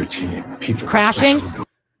crashing.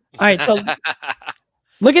 All right, so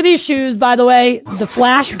look at these shoes, by the way. The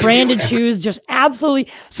Flash branded shoes, just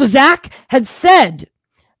absolutely. So Zack had said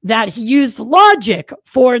that he used logic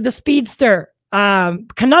for the Speedster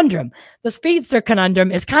conundrum. The Speedster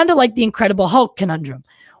conundrum is kind of like the Incredible Hulk conundrum.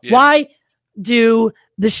 Yeah. Why do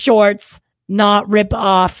the shorts not rip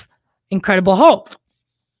off Incredible Hulk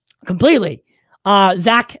completely?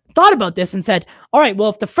 Zack thought about this and said, all right, well,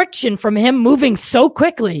 if the friction from him moving so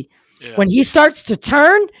quickly, when he starts to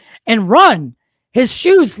turn and run, his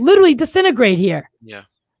shoes literally disintegrate here. Yeah.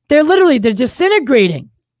 They're disintegrating.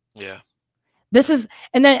 Yeah. This is,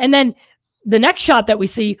 and then the next shot that we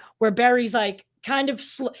see where Barry's like kind of,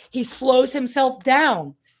 he slows himself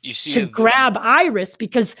down to grab Iris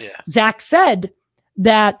because Zack said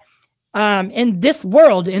that in this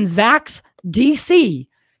world, in Zack's DC,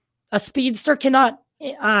 a speedster cannot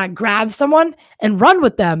grab someone and run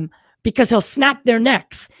with them because he'll snap their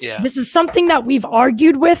necks. Yeah. This is something that we've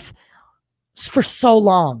argued with for so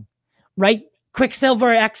long, right?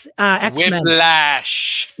 Quicksilver X-Men.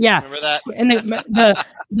 Whiplash. Yeah. Remember that? And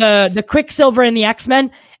the Quicksilver in the X-Men,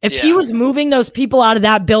 if he was moving those people out of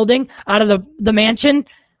that building, out of the mansion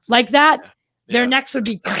like that, their necks would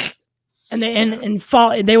be and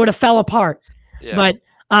fall, they would have fell apart. Yeah.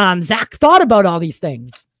 But Zack thought about all these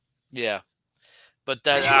things. Yeah. But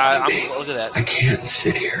that look at that. I can't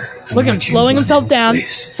sit here. Look at him slowing himself down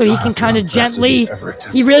so he can kind of gently.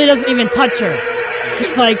 He really doesn't even touch her.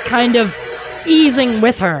 He's like kind of easing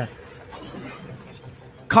with her.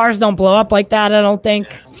 Cars don't blow up like that, I don't think.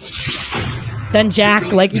 Then Jack,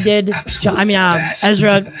 like he did.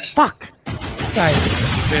 Ezra. Fuck. Sorry.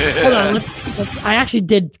 Hold on. Let's. I actually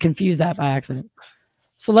did confuse that by accident.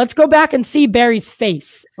 So let's go back and see Barry's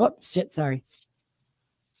face. Oh shit! Sorry.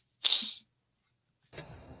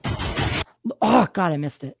 Oh God, I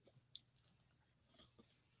missed it.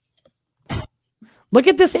 Look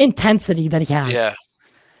at this intensity that he has. Yeah.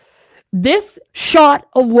 This shot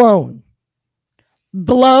alone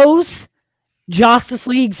blows Justice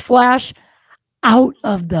League's Flash out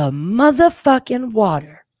of the motherfucking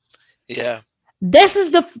water. Yeah.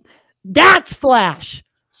 That's Flash.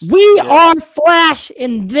 We are Flash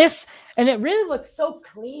in this, and it really looks so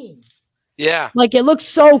clean. Yeah. Like it looks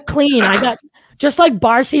so clean. I got just like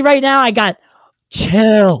Barcy right now, I got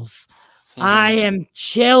chills. I am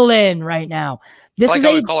chilling right now. This is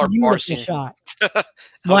a beautiful shot. I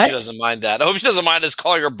hope she doesn't mind that. I hope she doesn't mind us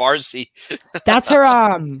calling her Barcy. That's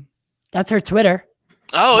her Twitter.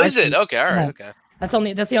 Oh, Barcy. Is it? Okay, all right, Yeah. okay. That's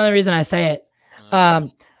the only reason I say it.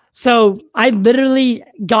 So I literally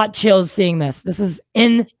got chills seeing this. This is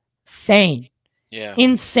insane. Yeah.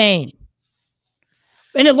 Insane.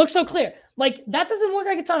 And it looks so clear. Like that doesn't look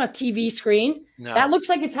like it's on a TV screen. No. That looks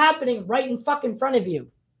like it's happening right in fucking front of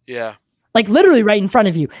you. Yeah. Like literally right in front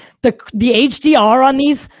of you. The HDR on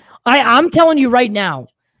these, I'm telling you right now,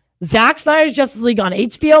 Zack Snyder's Justice League on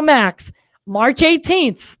HBO Max, March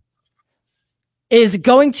 18th, is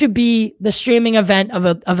going to be the streaming event of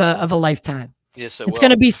a lifetime. Yes, it's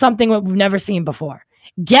going to be something that we've never seen before.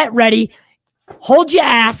 Get ready, hold your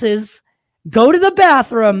asses, go to the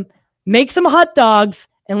bathroom, make some hot dogs,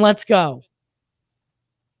 and let's go.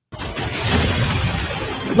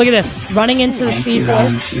 Look at this, running into the Speed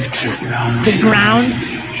Force. The ground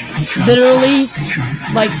literally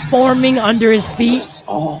like forming under his feet. It's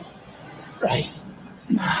all right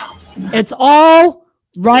now. It's all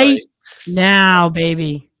right now,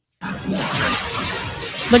 baby.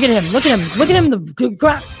 Look at him. Look at him. Look at him. The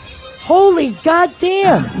ground. Holy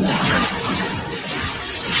goddamn.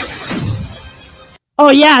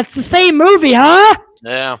 Oh, yeah. It's the same movie, huh?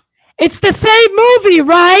 Yeah. It's the same movie,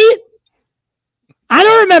 right? I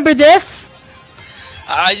don't remember this.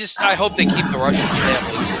 I hope they keep the Russian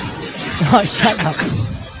families. Oh, shut up.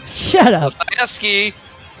 Shut up. Dostoevsky.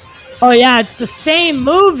 Oh, yeah. It's the same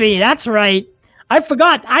movie. That's right. I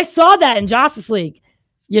forgot. I saw that in Justice League.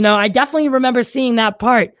 You know, I definitely remember seeing that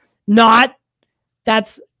part.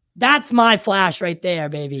 That's my Flash right there,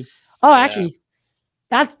 baby. Oh, actually,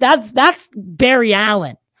 that's Barry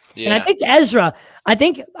Allen. Yeah. And I think Ezra, I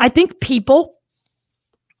think people,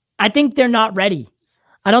 I think they're not ready.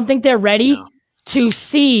 I don't think they're ready to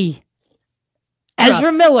see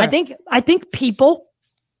Ezra Miller. I think people,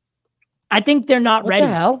 I think they're not ready. What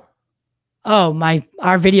the hell? Oh,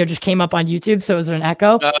 our video just came up on YouTube, so it was an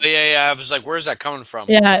echo. Oh, yeah. I was like, where's that coming from?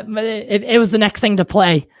 Yeah, it was the next thing to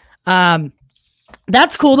play.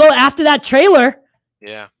 That's cool, though. After that trailer,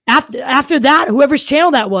 after that, whoever's channel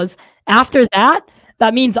that was, after that,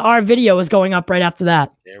 that means our video is going up right after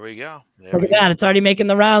that. There we go. Look at that. It's already making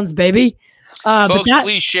the rounds, baby. Folks,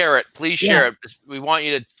 please share it. Please share it. We want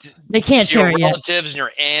you to. They can't share it yet. Your relatives and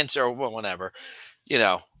your aunts or whatever, you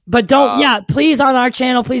know. But don't, please on our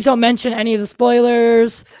channel, please don't mention any of the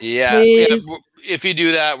spoilers. Yeah. Please. If you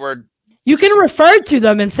do that, you can refer to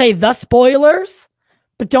them and say the spoilers,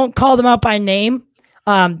 but don't call them out by name.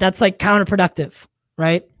 That's like counterproductive,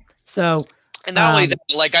 right? So, and not only that,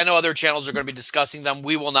 like I know other channels are going to be discussing them.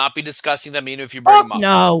 We will not be discussing them, even if you bring them up.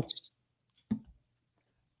 No.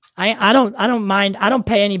 I don't mind. I don't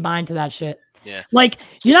pay any mind to that shit. Yeah. Like,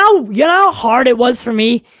 you know how hard it was for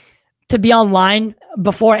me to be online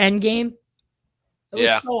before Endgame? It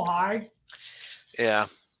was so hard. Yeah.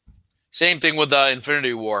 Same thing with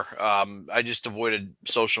Infinity War. I just avoided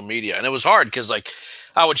social media, and it was hard because like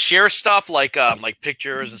I would share stuff like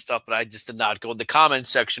pictures and stuff, but I just did not go in the comment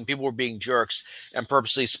section. People were being jerks and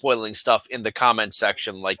purposely spoiling stuff in the comment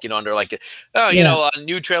section, like under like a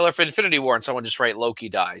new trailer for Infinity War, and someone just write Loki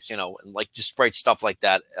dies, and like just write stuff like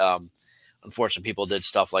that. Unfortunately, people did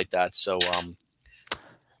stuff like that. So,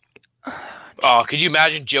 could you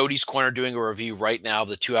imagine Jody's Corner doing a review right now of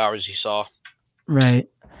the 2 hours he saw? Right.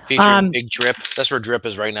 Featuring Big Drip. That's where Drip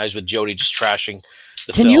is right now. He's with Jody just trashing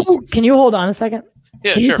the film. Can you hold on a second?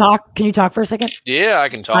 Yeah, sure. Can you talk for a second? Yeah, I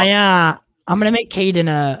can talk. I'm gonna make Caden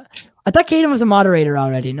I thought Caden was a moderator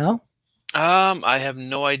already, no? I have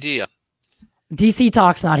no idea. DC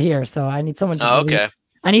Talk's not here, so I need someone to okay.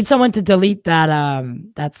 I need someone to delete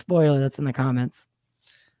that spoiler that's in the comments.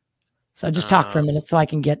 So just talk for a minute so I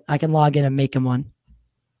can log in and make him one.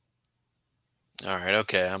 All right,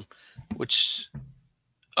 okay.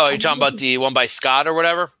 Oh, you're talking about the one by Scott or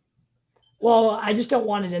whatever? Well, I just don't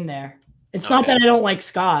want it in there. It's not that I don't like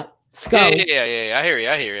Scott. Yeah. I hear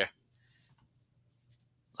you.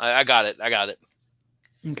 I got it.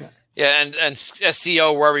 Okay. Yeah, and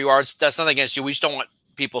SEO, wherever you are, that's nothing against you. We just don't want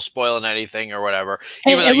people spoiling anything or whatever.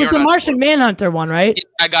 Hey, it was the Martian Manhunter one, right?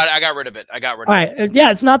 Yeah, I got rid of it. All right.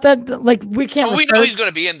 Yeah, it's not that like we can't. Well, we know he's going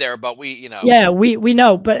to be in there, but we. Yeah, we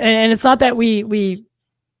know, but and it's not that we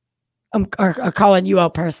are calling you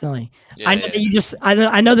out personally. Yeah, I know that you just.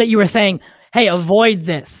 I know that you were saying, "Hey, avoid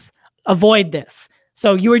this. Avoid this."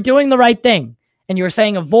 So you were doing the right thing, and you were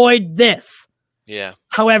saying, "Avoid this." Yeah.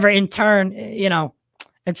 However, in turn,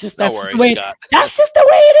 it's just that's just the way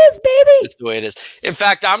it is, baby. It's the way it is. In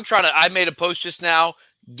fact, I made a post just now.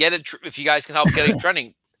 Get it if you guys can help getting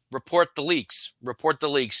trending. Report the leaks.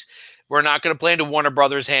 We're not going to play into Warner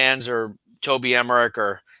Brothers' hands or Toby Emmerich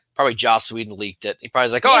or probably Joss Whedon leaked it. He probably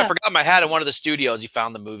was like, I forgot my hat in one of the studios. He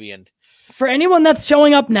found the movie. And for anyone that's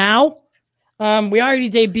showing up now, we already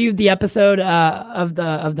debuted the episode of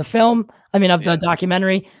the film. I mean, of the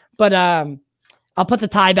documentary, but I'll put the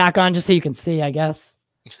tie back on just so you can see, I guess.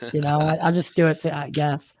 I'll just do it. So I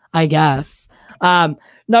guess.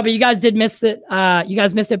 No, but you guys did miss it. You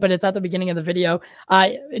guys missed it, but it's at the beginning of the video.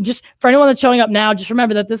 Just for anyone that's showing up now, just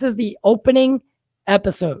remember that this is the opening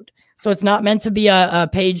episode. So it's not meant to be a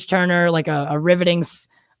page turner, like a riveting. It's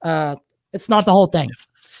not the whole thing.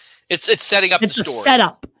 It's setting up the story. It's a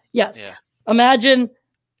setup. Yes. Yeah. Imagine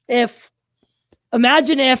if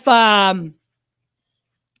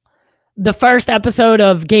the first episode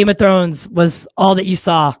of Game of Thrones was all that you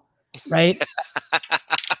saw, right?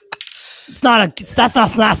 That's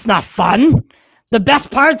not fun. The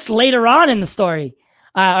best part's later on in the story.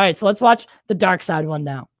 All right, so let's watch the dark side one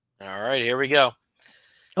now. All right, here we go.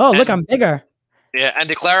 Oh, look, I'm bigger. Yeah, and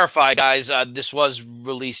to clarify, guys, this was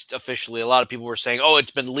released officially. A lot of people were saying, "Oh,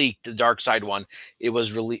 it's been leaked." The dark side one. It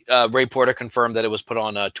was released. Ray Porter confirmed that it was put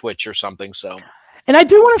on Twitch or something. So, and I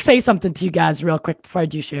do want to say something to you guys real quick before I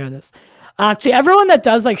do share this. To everyone that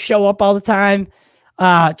does like show up all the time,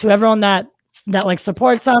 to everyone that like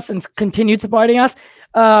supports us and continued supporting us.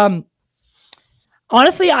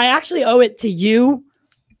 Honestly, I actually owe it to you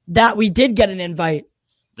that we did get an invite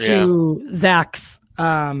to Zack's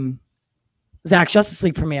Justice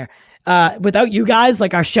League premiere. Without you guys,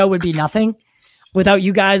 like our show would be nothing. Without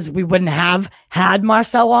you guys, we wouldn't have had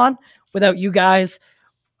Marcel on. Without you guys,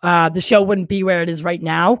 the show wouldn't be where it is right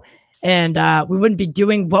now. And we wouldn't be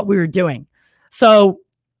doing what we were doing. So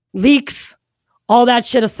leaks, all that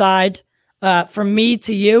shit aside, from me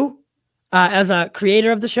to you, as a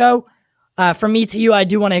creator of the show, from me to you, I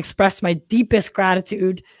do want to express my deepest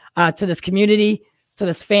gratitude to this community, to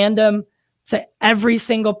this fandom, to every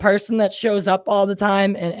single person that shows up all the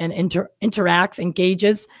time and interacts,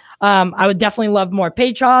 engages. I would definitely love more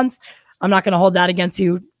patrons. I'm not going to hold that against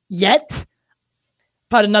you yet.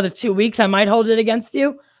 About another 2 weeks, I might hold it against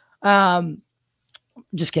you.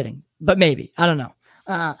 Just kidding, but maybe, I don't know.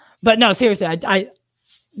 But no, seriously,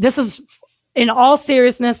 this is in all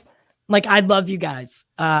seriousness. Like, I love you guys.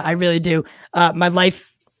 I really do. My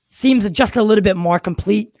life seems just a little bit more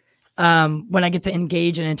complete when I get to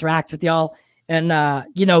engage and interact with y'all. And,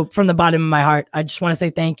 from the bottom of my heart, I just want to say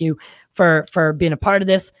thank you for being a part of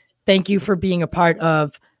this. Thank you for being a part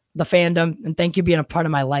of the fandom, and thank you for being a part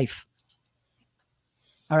of my life.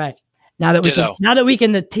 All right. Now that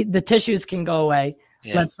the tissues can go away,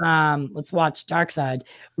 let's watch Darkseid.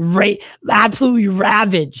 Absolutely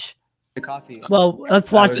ravage. The coffee. Well,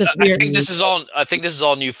 let's watch this. I think this is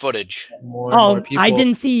all new footage. More I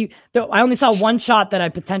didn't see. I only saw one shot that I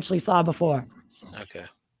potentially saw before. Okay.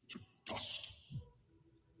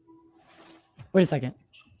 Wait a second.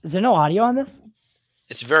 Is there no audio on this?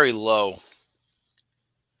 It's very low.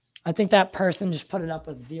 I think that person just put it up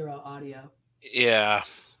with 0 audio. Yeah.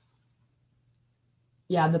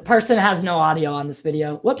 Yeah, the person has no audio on this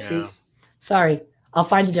video. Whoopsies. Yeah. Sorry. I'll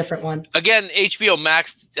find a different one. Again, HBO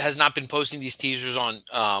Max has not been posting these teasers on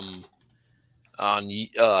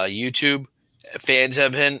YouTube. Fans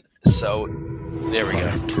have been. So there we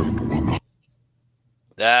go.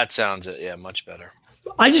 That sounds much better.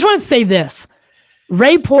 I just want to say this.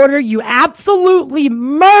 Ray Porter, you absolutely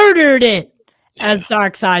murdered it as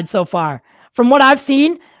Darkseid so far. From what I've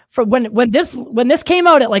seen, from when this came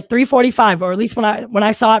out at like 3:45, or at least when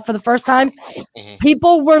I saw it for the first time,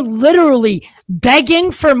 people were literally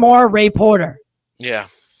begging for more Ray Porter. Yeah.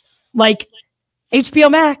 Like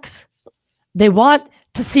HBO Max, they want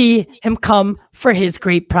to see him come for his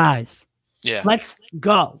great prize. Yeah. Let's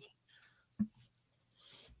go.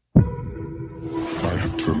 I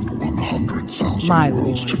have turned 100,000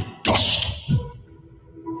 worlds to dust.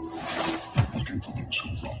 Looking for those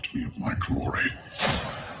who robbed me of my glory.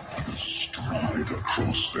 I will stride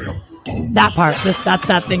across their bones. That part, that's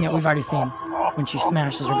that thing that we've already seen when she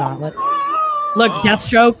smashes her gauntlets. Look,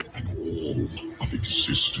 Deathstroke. And all of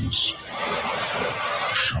existence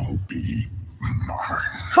shall be mine.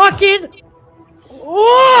 Fucking.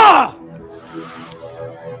 Whoa!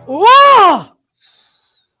 Whoa!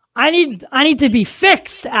 I need to be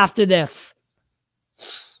fixed after this.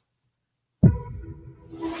 I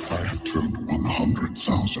have turned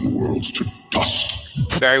 100,000 worlds to dust.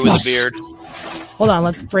 Barry with a beard. Hold on,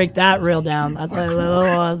 let's break that reel down.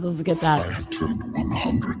 Let's get that. I have turned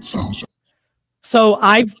 100,000. So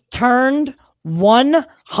I've turned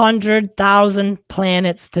 100,000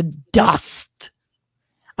 planets to dust.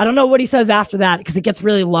 I don't know what he says after that because it gets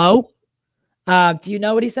really low. Do you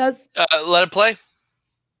know what he says? Let it play.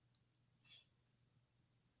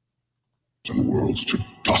 And worlds to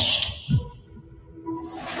dust.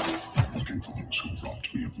 Looking for those who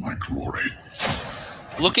robbed me of my glory.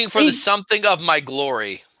 Looking for the something of my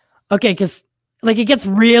glory. Okay, because like it gets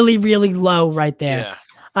really, really low right there.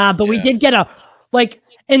 Yeah. But we did get a like,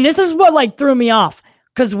 and this is what like threw me off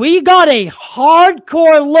because we got a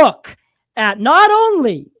hardcore look at not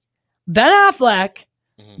only Ben Affleck,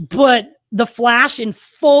 but the Flash in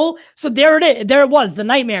full. So there it is. There it was, the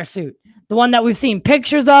nightmare suit, the one that we've seen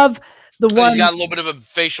pictures of. The one he's got a little bit of a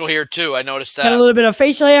facial hair too. I noticed that. Got a little bit of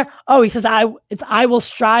facial hair. Oh, he says I will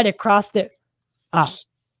stride across the. Oh,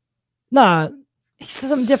 no, he says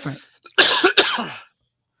something different.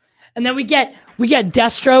 And then we get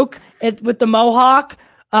Deathstroke with the mohawk.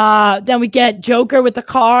 Then we get Joker with the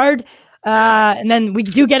card. And then we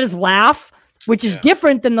do get his laugh, which is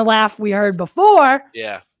different than the laugh we heard before.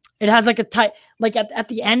 Yeah. It has like a tight, like at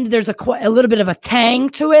the end, there's a little bit of a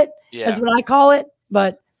tang to it. Yeah. Is what I call it.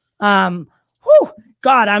 But whew,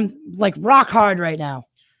 God, I'm like rock hard right now.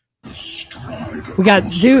 We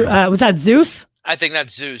got Zeus. Was that Zeus? I think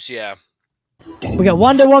that's Zeus. Yeah. We got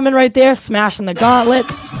Wonder Woman right there, smashing the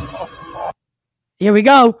gauntlets. Here we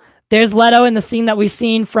go. There's Leto in the scene that we've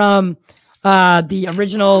seen from the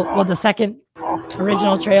original, well, the second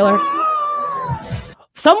original trailer.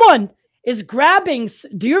 Someone is grabbing.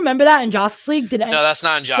 Do you remember that in Justice League? No, that's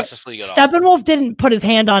not in Justice League at all. Steppenwolf didn't put his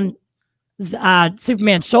hand on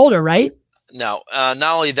Superman's shoulder, right? No. Not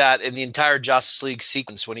only that, in the entire Justice League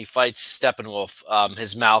sequence, when he fights Steppenwolf,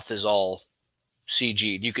 his mouth is all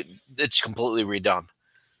CG'd. It's completely redone.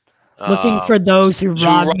 Looking for those who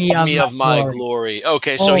robbed me of my glory.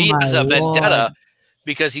 Okay, so he has a vendetta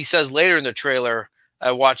because he says later in the trailer,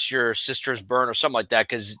 "I watched your sisters burn" or something like that.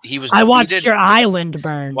 Because he was. I watched your island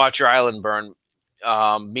burn. Watch your island burn,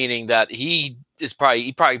 meaning that he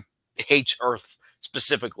probably hates Earth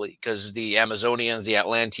specifically because the Amazonians, the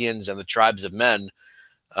Atlanteans, and the tribes of men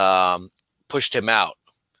pushed him out,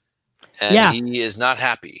 and he is not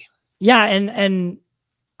happy. Yeah, and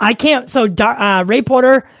I can't. So Ray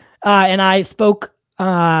Porter and I spoke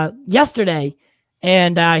yesterday,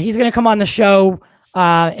 and he's gonna come on the show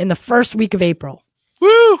in the first week of April.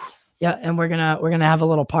 Woo! Yeah, and we're gonna have a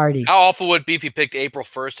little party. How awful would it be if he picked April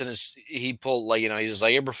 1st and he pulled like he's just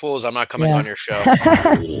like April Fools, I'm not coming on your show.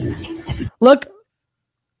 Look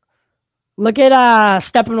at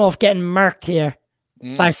Steppenwolf getting murked here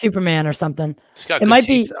by Superman or something. It might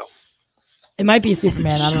be. Though. It might be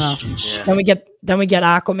Superman. I don't know. Yeah. Then we get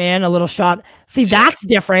Aquaman, a little shot. See, that's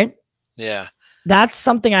different. Yeah. That's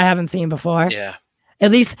something I haven't seen before. Yeah.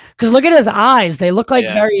 At least because look at his eyes. They look like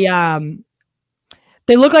very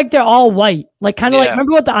they look like they're all white. Like kind of like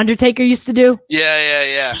remember what the Undertaker used to do?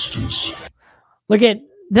 Yeah. Look at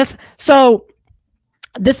this. So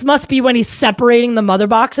this must be when he's separating the mother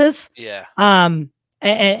boxes. Yeah. And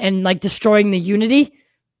like destroying the Unity.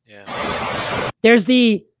 Yeah. There's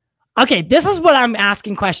the Okay, this is what I'm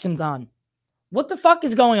asking questions on. What the fuck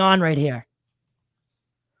is going on right here?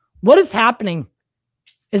 What is happening?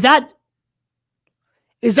 Is that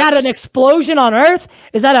an explosion on Earth?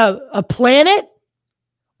 Is that a planet?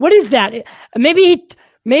 What is that? Maybe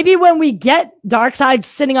when we get Darkseid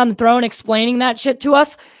sitting on the throne explaining that shit to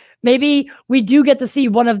us, maybe we do get to see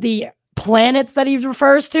one of the planets that he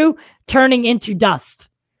refers to turning into dust.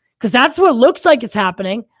 Because that's what looks like it's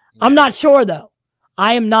happening. I'm not sure, though.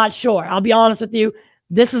 I am not sure. I'll be honest with you.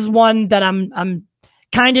 This is one that I'm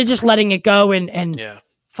kind of just letting it go and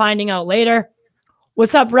finding out later.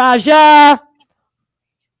 What's up, Raja?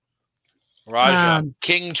 Raja,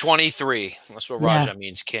 King 23. That's what Raja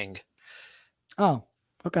means, king. Oh,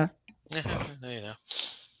 okay. You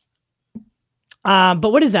know.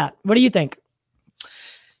 But what is that? What do you think?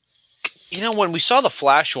 You know, when we saw the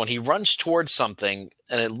Flash one, he runs towards something,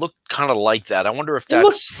 and it looked kind of like that. I wonder if that's... It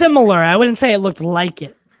looks similar. I wouldn't say it looked like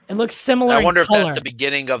it. It looks similar. I wonder if that's the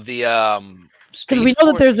beginning of the... Because we know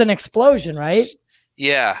that there's an explosion, right?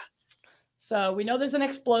 Yeah. So we know there's an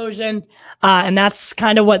explosion, and that's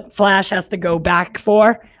kind of what Flash has to go back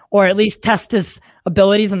for, or at least test his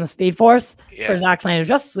abilities in the Speed Force for Zack Snyder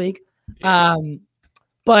Justice League. Yeah.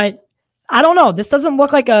 But I don't know. This doesn't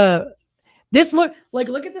look like a... look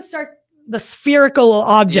at the spherical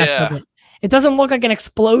object of it. It doesn't look like an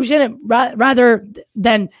explosion. Rather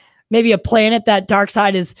than maybe a planet that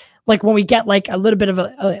Darkseid is like when we get like a little bit of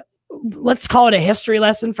a let's call it a history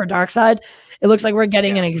lesson for Darkseid. It looks like we're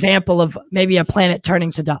getting an example of maybe a planet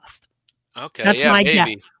turning to dust. Okay, that's my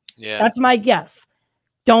guess. Yeah, that's my guess.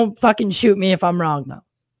 Don't fucking shoot me if I'm wrong, though.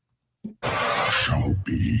 Shall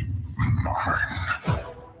be mine.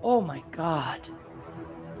 Oh my god.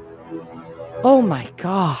 Oh my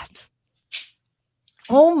god.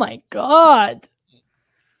 Oh my god.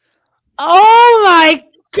 Oh my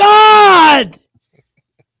god.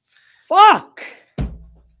 Fuck.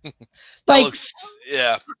 That looks,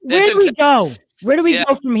 yeah. Where do we go? Where do we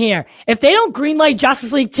go from here? If they don't greenlight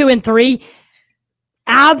Justice League 2 and 3,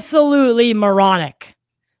 absolutely moronic.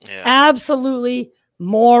 Yeah. Absolutely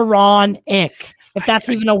moronic. If that's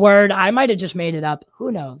even a word, I might have just made it up.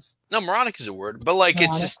 Who knows? No, moronic is a word, but like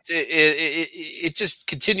moronic. It's just it just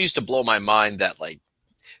continues to blow my mind that like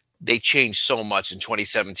they changed so much in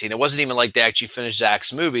 2017. It wasn't even like they actually finished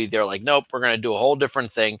Zack's movie. They're like, nope, we're gonna do a whole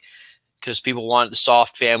different thing because people want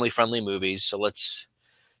soft, family-friendly movies. So let's,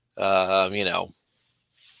 let's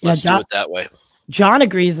do it that way. John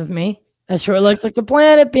agrees with me. It sure looks like the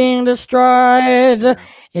planet being destroyed.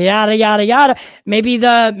 Yada yada yada. Maybe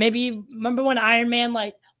remember when Iron Man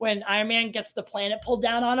gets the planet pulled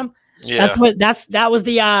down on him? Yeah. That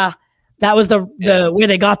was the where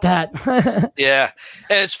they got that. Yeah.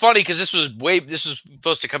 And it's funny because this was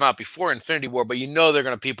supposed to come out before Infinity War, but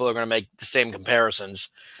people are gonna make the same comparisons.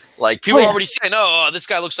 Like people are already saying, "Oh, this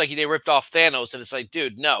guy looks like they ripped off Thanos," and it's like,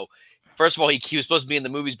 dude, no. First of all, he was supposed to be in the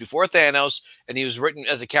movies before Thanos, and he was written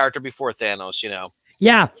as a character before Thanos. You know.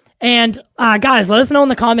 Yeah, and guys, let us know in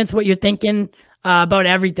the comments what you're thinking about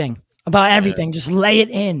everything. Just lay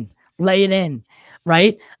it in,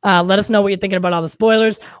 right? Let us know what you're thinking about all the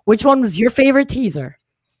spoilers. Which one was your favorite teaser?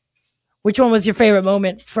 Which one was your favorite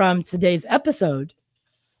moment from today's episode?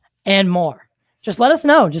 And more. Just let us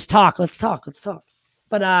know. Just talk. Let's talk.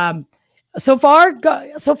 But so far,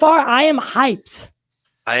 I am hyped.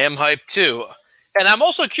 I am hyped too. And I'm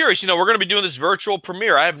also curious, we're going to be doing this virtual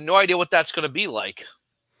premiere. I have no idea what that's going to be like.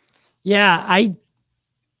 Yeah, I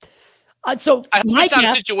hope it's not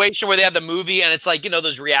a situation where they have the movie and it's like,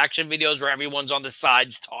 those reaction videos where everyone's on the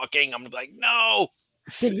sides talking. I'm like, no.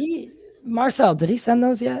 Marcel, did he send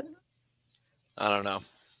those yet? I don't know.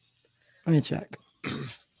 Let me check.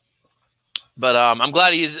 But I'm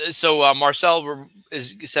glad Marcel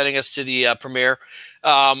is sending us to the premiere.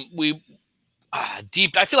 I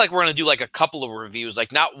feel like we're going to do like a couple of reviews.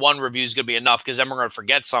 Like not one review is going to be enough because then we're going to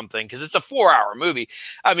forget something because it's a 4-hour movie.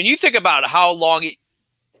 I mean, you think about how long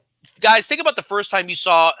guys, think about the first time you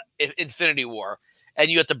saw Infinity War and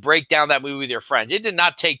you had to break down that movie with your friends. It did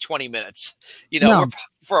not take 20 minutes. No.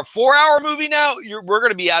 For a 4-hour movie now, we're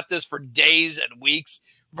going to be at this for days and weeks.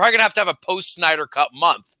 We're probably going to have a post-Snyder Cut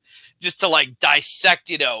month just to like dissect,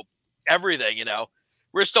 everything,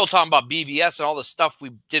 We're still talking about BVS and all the stuff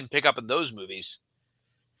we didn't pick up in those movies.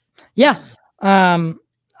 Yeah. I'll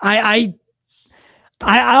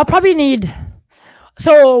probably need.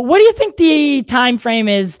 So what do you think the time frame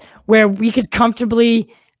is where we could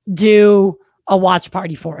comfortably do a watch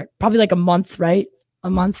party for it? Probably like a month, right? A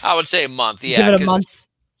month? I would say a month. Yeah. Give it a month.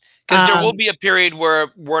 Because there will be a period where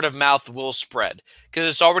word of mouth will spread. Because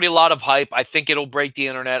it's already a lot of hype. I think it'll break the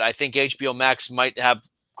internet. I think HBO Max might have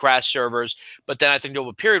crash servers. But then I think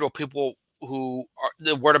there'll be a period where people who are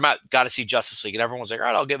the word of mouth got to see Justice League, and everyone's like, all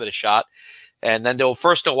right, I'll give it a shot. And then they'll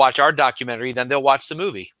watch our documentary, then they'll watch the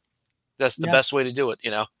movie. That's the best way to do it,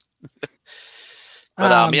 you know.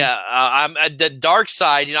 But I'm at the dark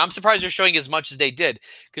side. You know, I'm surprised they're showing as much as they did,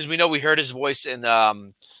 because we know we heard his voice in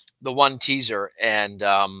the one teaser, and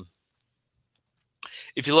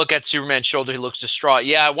if you look at Superman's shoulder, he looks distraught.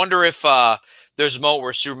 Yeah, I wonder if there's a moment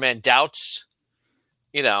where Superman doubts,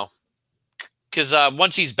 you know, because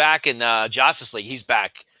once he's back in Justice League, he's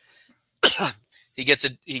back. he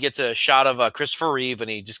gets a shot of Christopher Reeve, and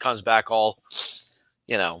he just comes back all,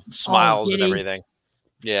 you know, smiles and everything.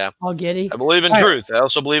 Yeah, all giddy. I believe in truth. I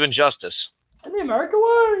also believe in justice. And the American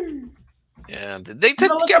way. Yeah, they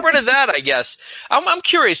get rid of that, I guess. I'm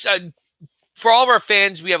curious. For all of our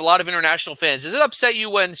fans, we have a lot of international fans. Does it upset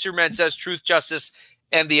you when Superman says truth, justice,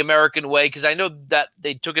 and the American way? Because I know that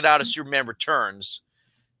they took it out of Superman Returns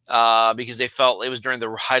because they felt it was during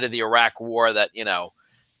the height of the Iraq War that, you know,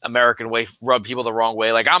 American way rubbed people the wrong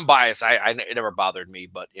way. Like, I'm biased. It never bothered me,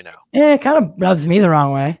 but, you know. Yeah, it kind of rubs me the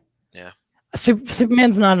wrong way. Yeah.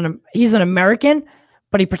 Superman's he's an American,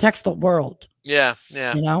 but he protects the world. Yeah,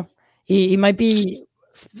 yeah. You know, he might be,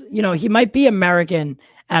 you know, he might be American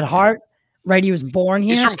at heart, right? He was born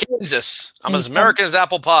here. He's from Kansas. I'm as American as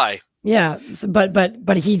apple pie. Yeah,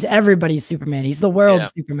 but he's everybody's Superman. He's the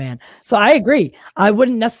world's Superman. So I agree. I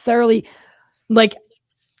wouldn't necessarily like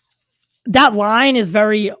that line is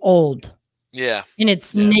very old. Yeah. In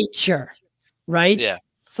its nature, right? Yeah.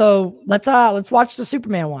 So let's watch the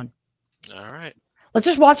Superman one. All right. Let's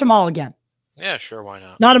just watch them all again. Yeah, sure. Why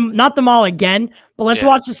not? Not them all again, but let's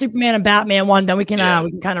watch the Superman and Batman one. Then we can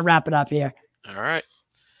kind of wrap it up here. All right.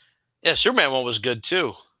 Yeah, Superman one was good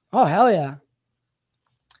too. Oh hell yeah!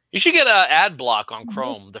 You should get an ad block on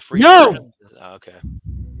Chrome. The free version. Oh, okay.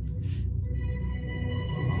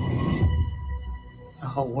 The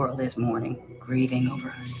whole world is mourning, grieving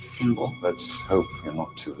over a symbol. Let's hope you're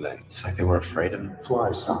not too late. It's like they were afraid of him.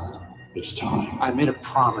 Fly, son. It's time. I made a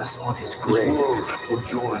promise on his grave. This world will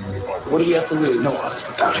join me by the What do we have to lose? No, us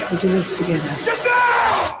without him. We do this together. Get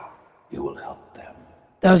down! You will help them.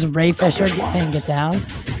 That was Ray Fisher saying "Get down."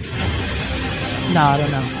 No, I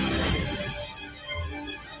don't know.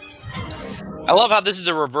 I love how this is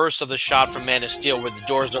a reverse of the shot from Man of Steel, where the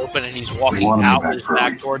doors open and he's walking out with his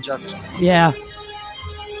back towards us. Yeah.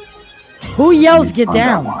 Who yells "Get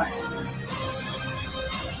down"?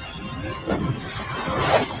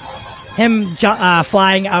 Him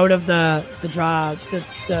flying out of the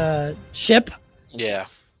ship. Yeah,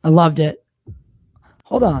 I loved it.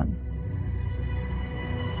 Hold on.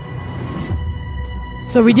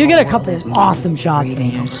 So we do get a couple of awesome shots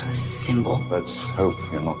in here. Symbol. Let's hope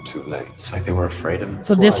you're not too late. It's like they were afraid of him.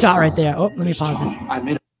 So this shot right there. Oh, let me pause it. I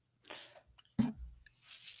made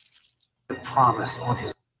a promise on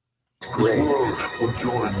his grave. This world will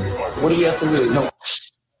join me by the What do we have to lose? No,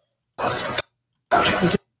 us without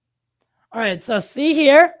him. All right, so see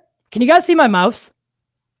here. Can you guys see my mouse?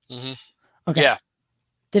 Mm-hmm. Okay. Yeah.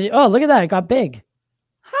 Did it? Oh, look at that! It got big.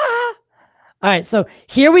 Ha! All right, so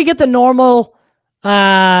here we get the normal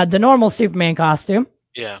Superman costume.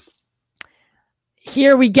 Yeah.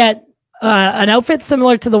 Here we get an outfit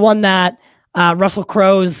similar to the one that Russell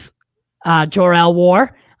Crowe's Jor-El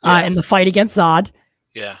wore in the fight against Zod.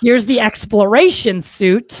 Yeah. Here's the exploration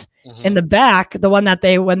suit in the back, the one that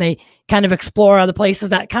when they kind of explore other places,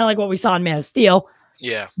 that kind of like what we saw in Man of Steel.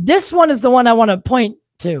 Yeah. This one is the one I want to point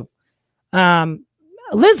to.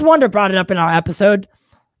 Liz Wonder brought it up in our episode.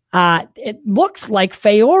 It looks like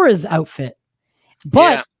Feora's outfit,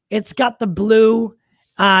 but it's got the blue,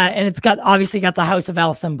 and it's obviously got the House of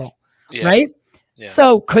L symbol, right? Yeah.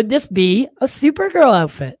 So could this be a Supergirl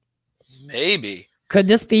outfit? Maybe. Could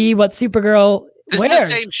this be what Supergirl wears? This is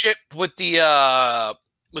the same ship with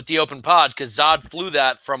the open pod, because Zod flew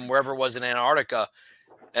that from wherever it was in Antarctica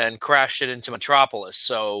and crashed it into Metropolis.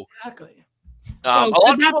 So exactly. A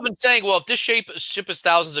lot of people have been saying, well, if this ship is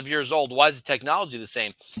thousands of years old, why is the technology the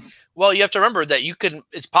same? Well, you have to remember that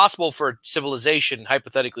it's possible for civilization,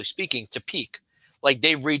 hypothetically speaking, to peak. Like,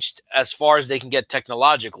 they've reached as far as they can get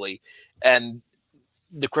technologically, and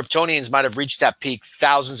the Kryptonians might have reached that peak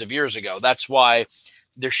thousands of years ago. That's why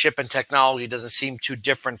their ship and technology doesn't seem too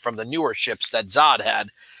different from the newer ships that Zod had.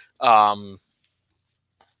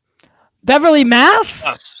 Beverly, Mass?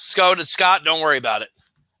 Scott, don't worry about it.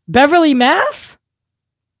 Beverly, Mass?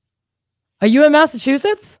 Are you in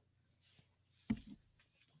Massachusetts?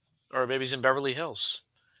 Or maybe he's in Beverly Hills.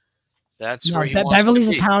 That's where he wants Beverly's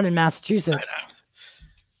to be. a town in Massachusetts.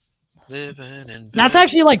 Living in That's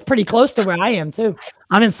actually like pretty close to where I am too.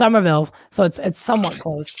 I'm in Somerville, so it's somewhat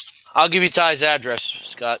close. I'll give you Ty's address,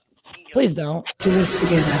 Scott. Please don't. Do this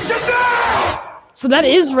together. So that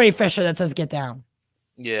is Ray Fisher that says get down.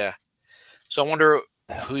 Yeah. So I wonder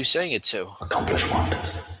who he's saying it to. Accomplish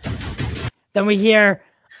wonders. Then we hear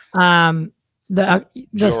the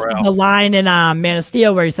line in Man of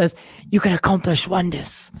Steel where he says, "You can accomplish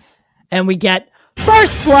wonders," and we get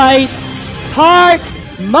First Flight Part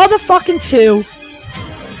motherfucking 2.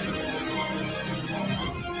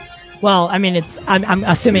 Well, I mean, I'm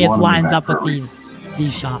assuming it lines up with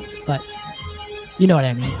these shots, but you know what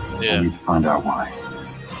I mean. Yeah. I need to find out why.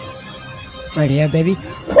 Right here, baby.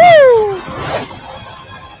 Woo!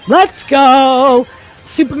 Let's go.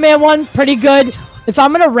 Superman 1, pretty good. If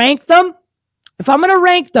I'm gonna rank them,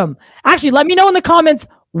 actually, let me know in the comments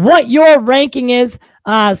what your ranking is.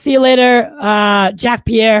 See you later, Jack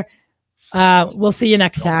Pierre. We'll see you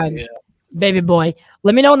next time, baby boy.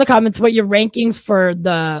 Let me know in the comments what your rankings for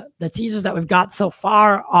the teasers that we've got so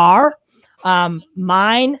far are.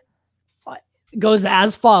 Mine goes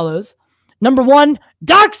as follows. Number 1,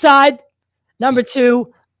 Darkseid. Number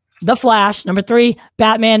 2, The Flash. Number 3,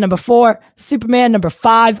 Batman. Number 4, Superman. Number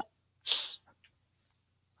 5,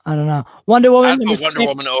 I don't know, Wonder Woman. I'd put Wonder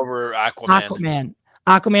Woman over Aquaman.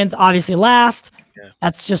 Aquaman's obviously last. Yeah.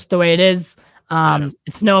 That's just the way it is.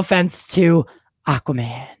 It's no offense to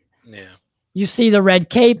Aquaman. Yeah. You see the red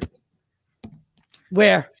cape.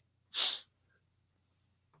 Where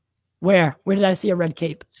did I see a red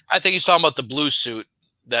cape? I think he's talking about the blue suit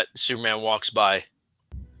that Superman walks by.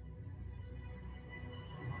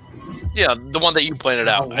 Yeah, the one that you pointed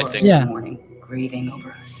out, I think. Yeah. Grieving over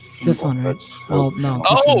a symbol. This one, right? Well, no.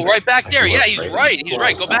 Oh, right back there. Yeah, he's right. He's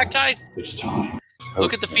right. Go back, Ty. It's time.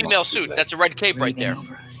 Look at the female suit. That's a red cape right there.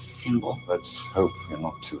 Over a symbol. Let's hope you're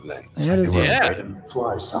not too late. Yeah.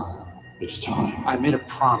 Fly, son. It's time. I made a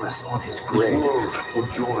promise on his This grave. world will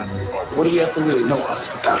join me. What do we have to lose? No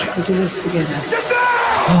us without him. We'll do this together.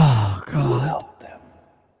 Oh We'll God. help them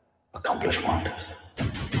accomplish wonders.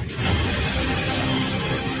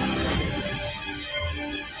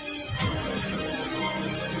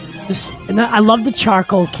 I love the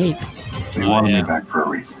charcoal cape. They wanted me back for a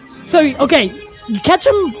reason. So okay, you catch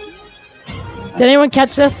him. Did anyone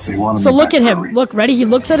catch this? They wanted So me look back at for a him. reason. Look, ready? He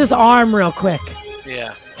looks at his arm real quick.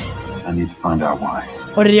 Yeah. I need to find out why.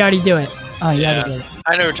 Or did he already do it? Oh, he Yeah. already did it.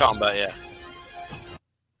 I know what you're talking about, yeah.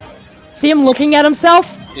 See him looking at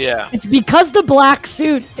himself? Yeah. It's because the black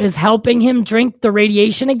suit is helping him drink the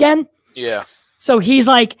radiation again. Yeah. So he's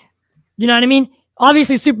like, you know what I mean?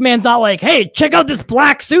 Obviously, Superman's not like, hey, check out this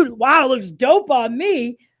black suit. Wow, it looks dope on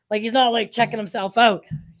me. Like, he's not like checking himself out.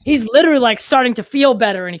 He's literally like starting to feel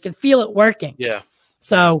better and he can feel it working. Yeah.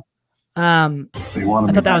 So, They I wanted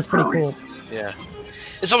me thought that back was for a pretty cool. reason. Yeah.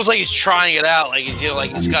 It's almost like he's trying it out. Like he's,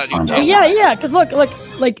 like he's got a new Find out tape. Yeah, yeah, because look,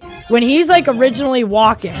 like when he's like originally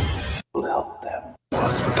walking, We'll help them.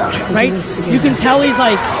 Us without him. right? You can tell he's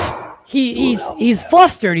like he's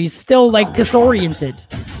flustered. He's still like disoriented.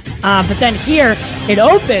 But then here it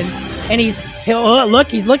opens and he's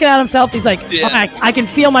looking at himself. He's like, Yeah. "Okay, I can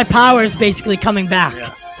feel my powers basically coming back,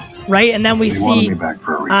 Yeah. right? And then we They wanted see me back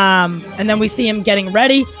for a reason. and then we see him getting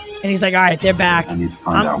ready, and he's like, all right, they're back. I need to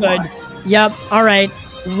find I'm out good. why. Yep. All right,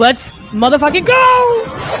 let's motherfucking go.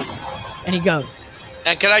 And he goes.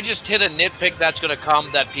 And can I just hit a nitpick that's going to come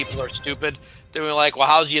that people are stupid? They're like, well,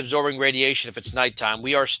 how's he absorbing radiation if it's nighttime?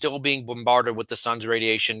 We are still being bombarded with the sun's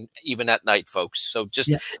radiation even at night, folks. So just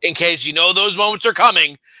in case you know those moments are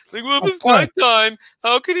coming, like, well, if it's nighttime,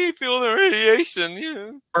 how can he feel the radiation? Yeah.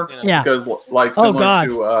 You know. Yeah. Because, like, Oh, similar God.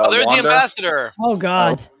 to There's the Wanda, ambassador. Oh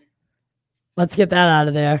God. Let's get that out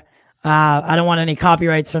of there. I don't want any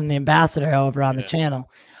copyrights from the ambassador over on the channel.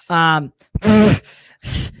 All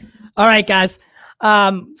right, guys.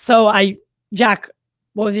 Jack,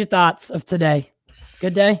 what was your thoughts of today?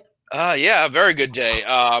 Good day? Yeah, very good day.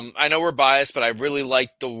 I know we're biased, but I really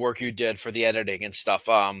liked the work you did for the editing and stuff.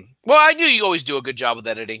 Well, I knew you always do a good job with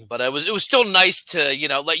editing, but it was still nice to, you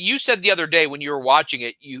know, like you said the other day when you were watching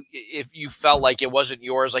it, if you felt like it wasn't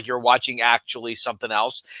yours, like you're watching actually something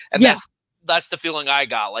else. And that's the feeling I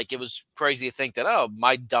got. Like it was crazy to think that, oh,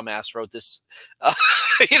 my dumbass wrote this.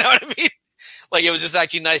 You know what I mean? Like, it was just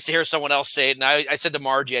actually nice to hear someone else say it. And I said to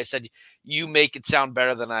Margie, I said, you make it sound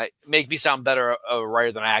better than make me sound better a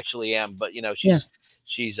writer than I actually am. But, you know, she's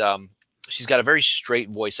got a very straight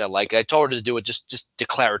voice. I like it. I told her to do it just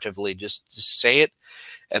declaratively, just say it.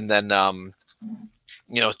 And then,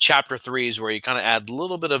 you know, chapter 3 is where you kind of add a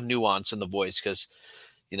little bit of nuance in the voice. Cause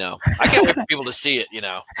you know, I can't wait for people to see it, you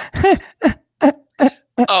know.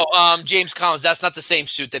 James Collins, that's not the same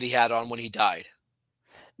suit that he had on when he died.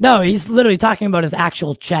 No, he's literally talking about his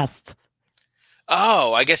actual chest.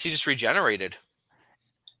 Oh, I guess he just regenerated.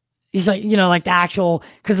 He's like, you know, like the actual,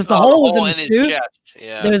 because if the hole was in the suit, chest.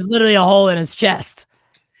 Yeah. there's literally a hole in his chest.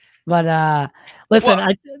 But listen,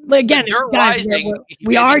 again, guys,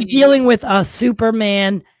 we are dealing with a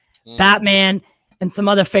Superman, Batman, and some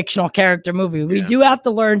other fictional character movie. We do have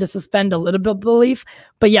to learn to suspend a little bit of belief.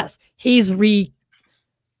 But yes, he's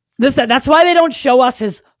that's why they don't show us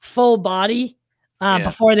his full body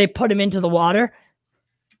before they put him into the water.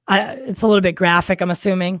 It's a little bit graphic, I'm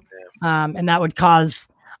assuming. And that would cause,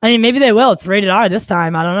 I mean, maybe they will. It's rated R this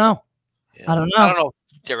time. I don't know. Yeah. I don't know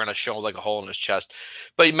if they're going to show like a hole in his chest.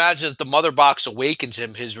 But imagine if the mother box awakens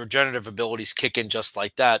him, his regenerative abilities kick in just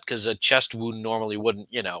like that, because a chest wound normally wouldn't,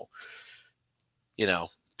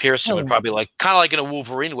 Pearson would probably kind of like in a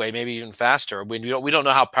Wolverine way, maybe even faster. We don't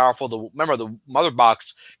know how powerful remember the mother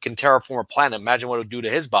box can terraform a planet. Imagine what it would do to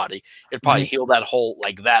his body. It'd probably heal that hole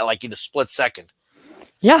like that, like in a split second.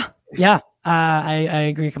 Yeah. I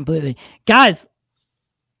agree completely. Guys,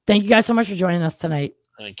 thank you guys so much for joining us tonight.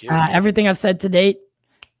 Thank you. Everything I've said to date,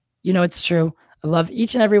 it's true. I love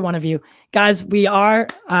each and every one of you. Guys, we are,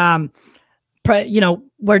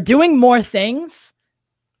 we're doing more things,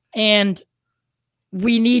 and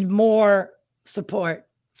we need more support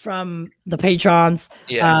from the patrons.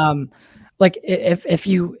 Yeah. Like if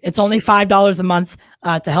you, it's only $5 a month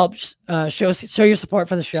to help show your support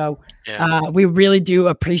for the show. Yeah. We really do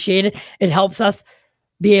appreciate it. It helps us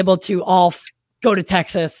be able to all go to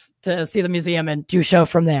Texas to see the museum and do a show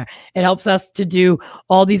from there. It helps us to do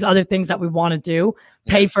all these other things that we want to do,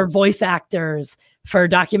 pay for voice actors, for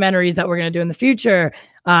documentaries that we're going to do in the future.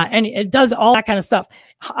 And it does all that kind of stuff.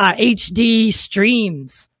 HD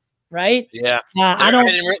streams, right? Yeah.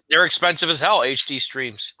 They're expensive as hell, HD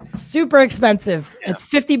streams. Super expensive. Yeah. It's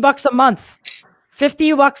 $50 a month.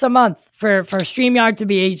 $50 a month for StreamYard to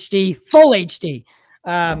be HD, full HD.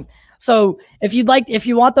 So if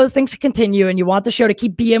you want those things to continue and you want the show to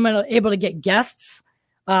keep being able to get guests,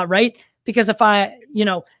 right? Because if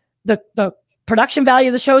the production value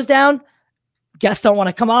of the show's down, guests don't want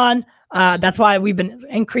to come on. That's why we've been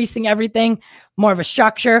increasing everything, more of a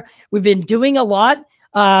structure. We've been doing a lot.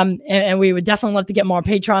 And we would definitely love to get more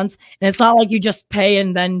patrons. And it's not like you just pay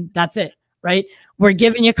and then that's it, right? We're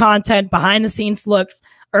giving you content, behind the scenes looks,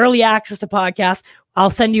 early access to podcasts.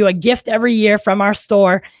 I'll send you a gift every year from our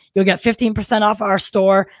store. You'll get 15% off our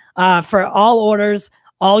store for all orders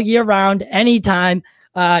all year round, anytime.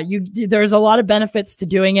 There's a lot of benefits to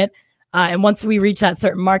doing it. And once we reach that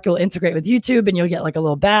certain mark, you'll integrate with YouTube and you'll get like a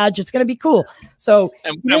little badge. It's going to be cool. So,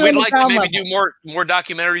 and we'd like to maybe do more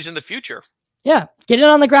documentaries in the future. Yeah. Get it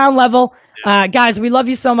on the ground level. Guys, we love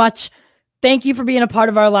you so much. Thank you for being a part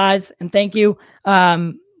of our lives. And thank you.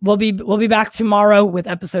 We'll be back tomorrow with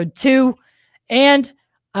episode 2, and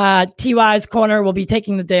TY's Corner will be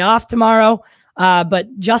taking the day off tomorrow.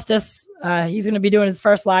 But Justice, he's going to be doing his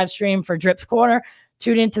first live stream for Drip's Corner.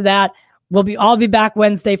 Tune into that. I'll be back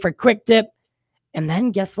Wednesday for Quick Dip. And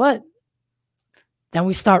then guess what? Then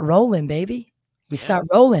we start rolling, baby. We start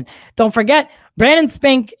rolling. Don't forget, Brandon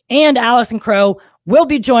Spink and Allison Crow will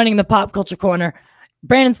be joining the Pop Culture Corner.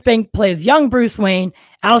 Brandon Spink plays young Bruce Wayne.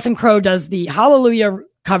 Allison Crow does the Hallelujah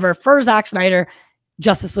cover for Zack Snyder,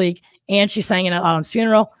 Justice League, and she sang it at Autumn's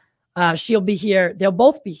funeral. She'll be here. They'll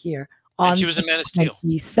both be here on. And she was in Man of Steel.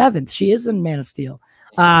 The 7th. She is in Man of Steel.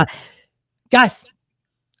 Guys,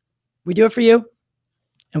 we do it for you,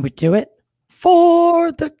 and we do it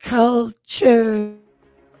for the culture.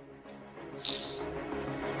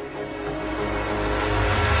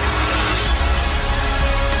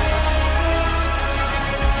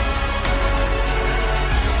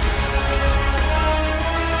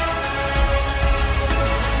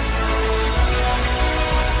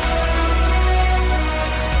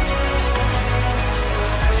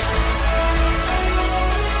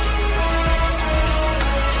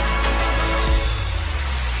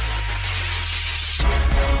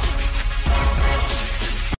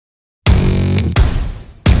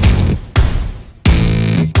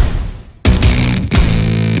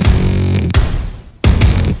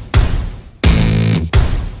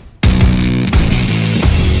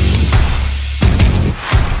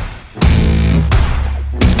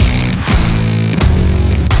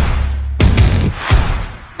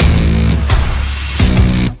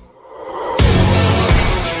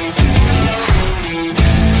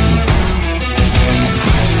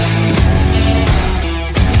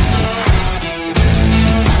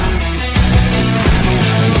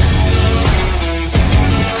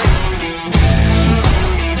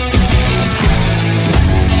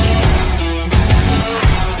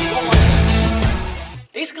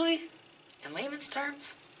 Basically, in layman's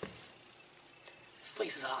terms, this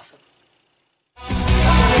place is awesome.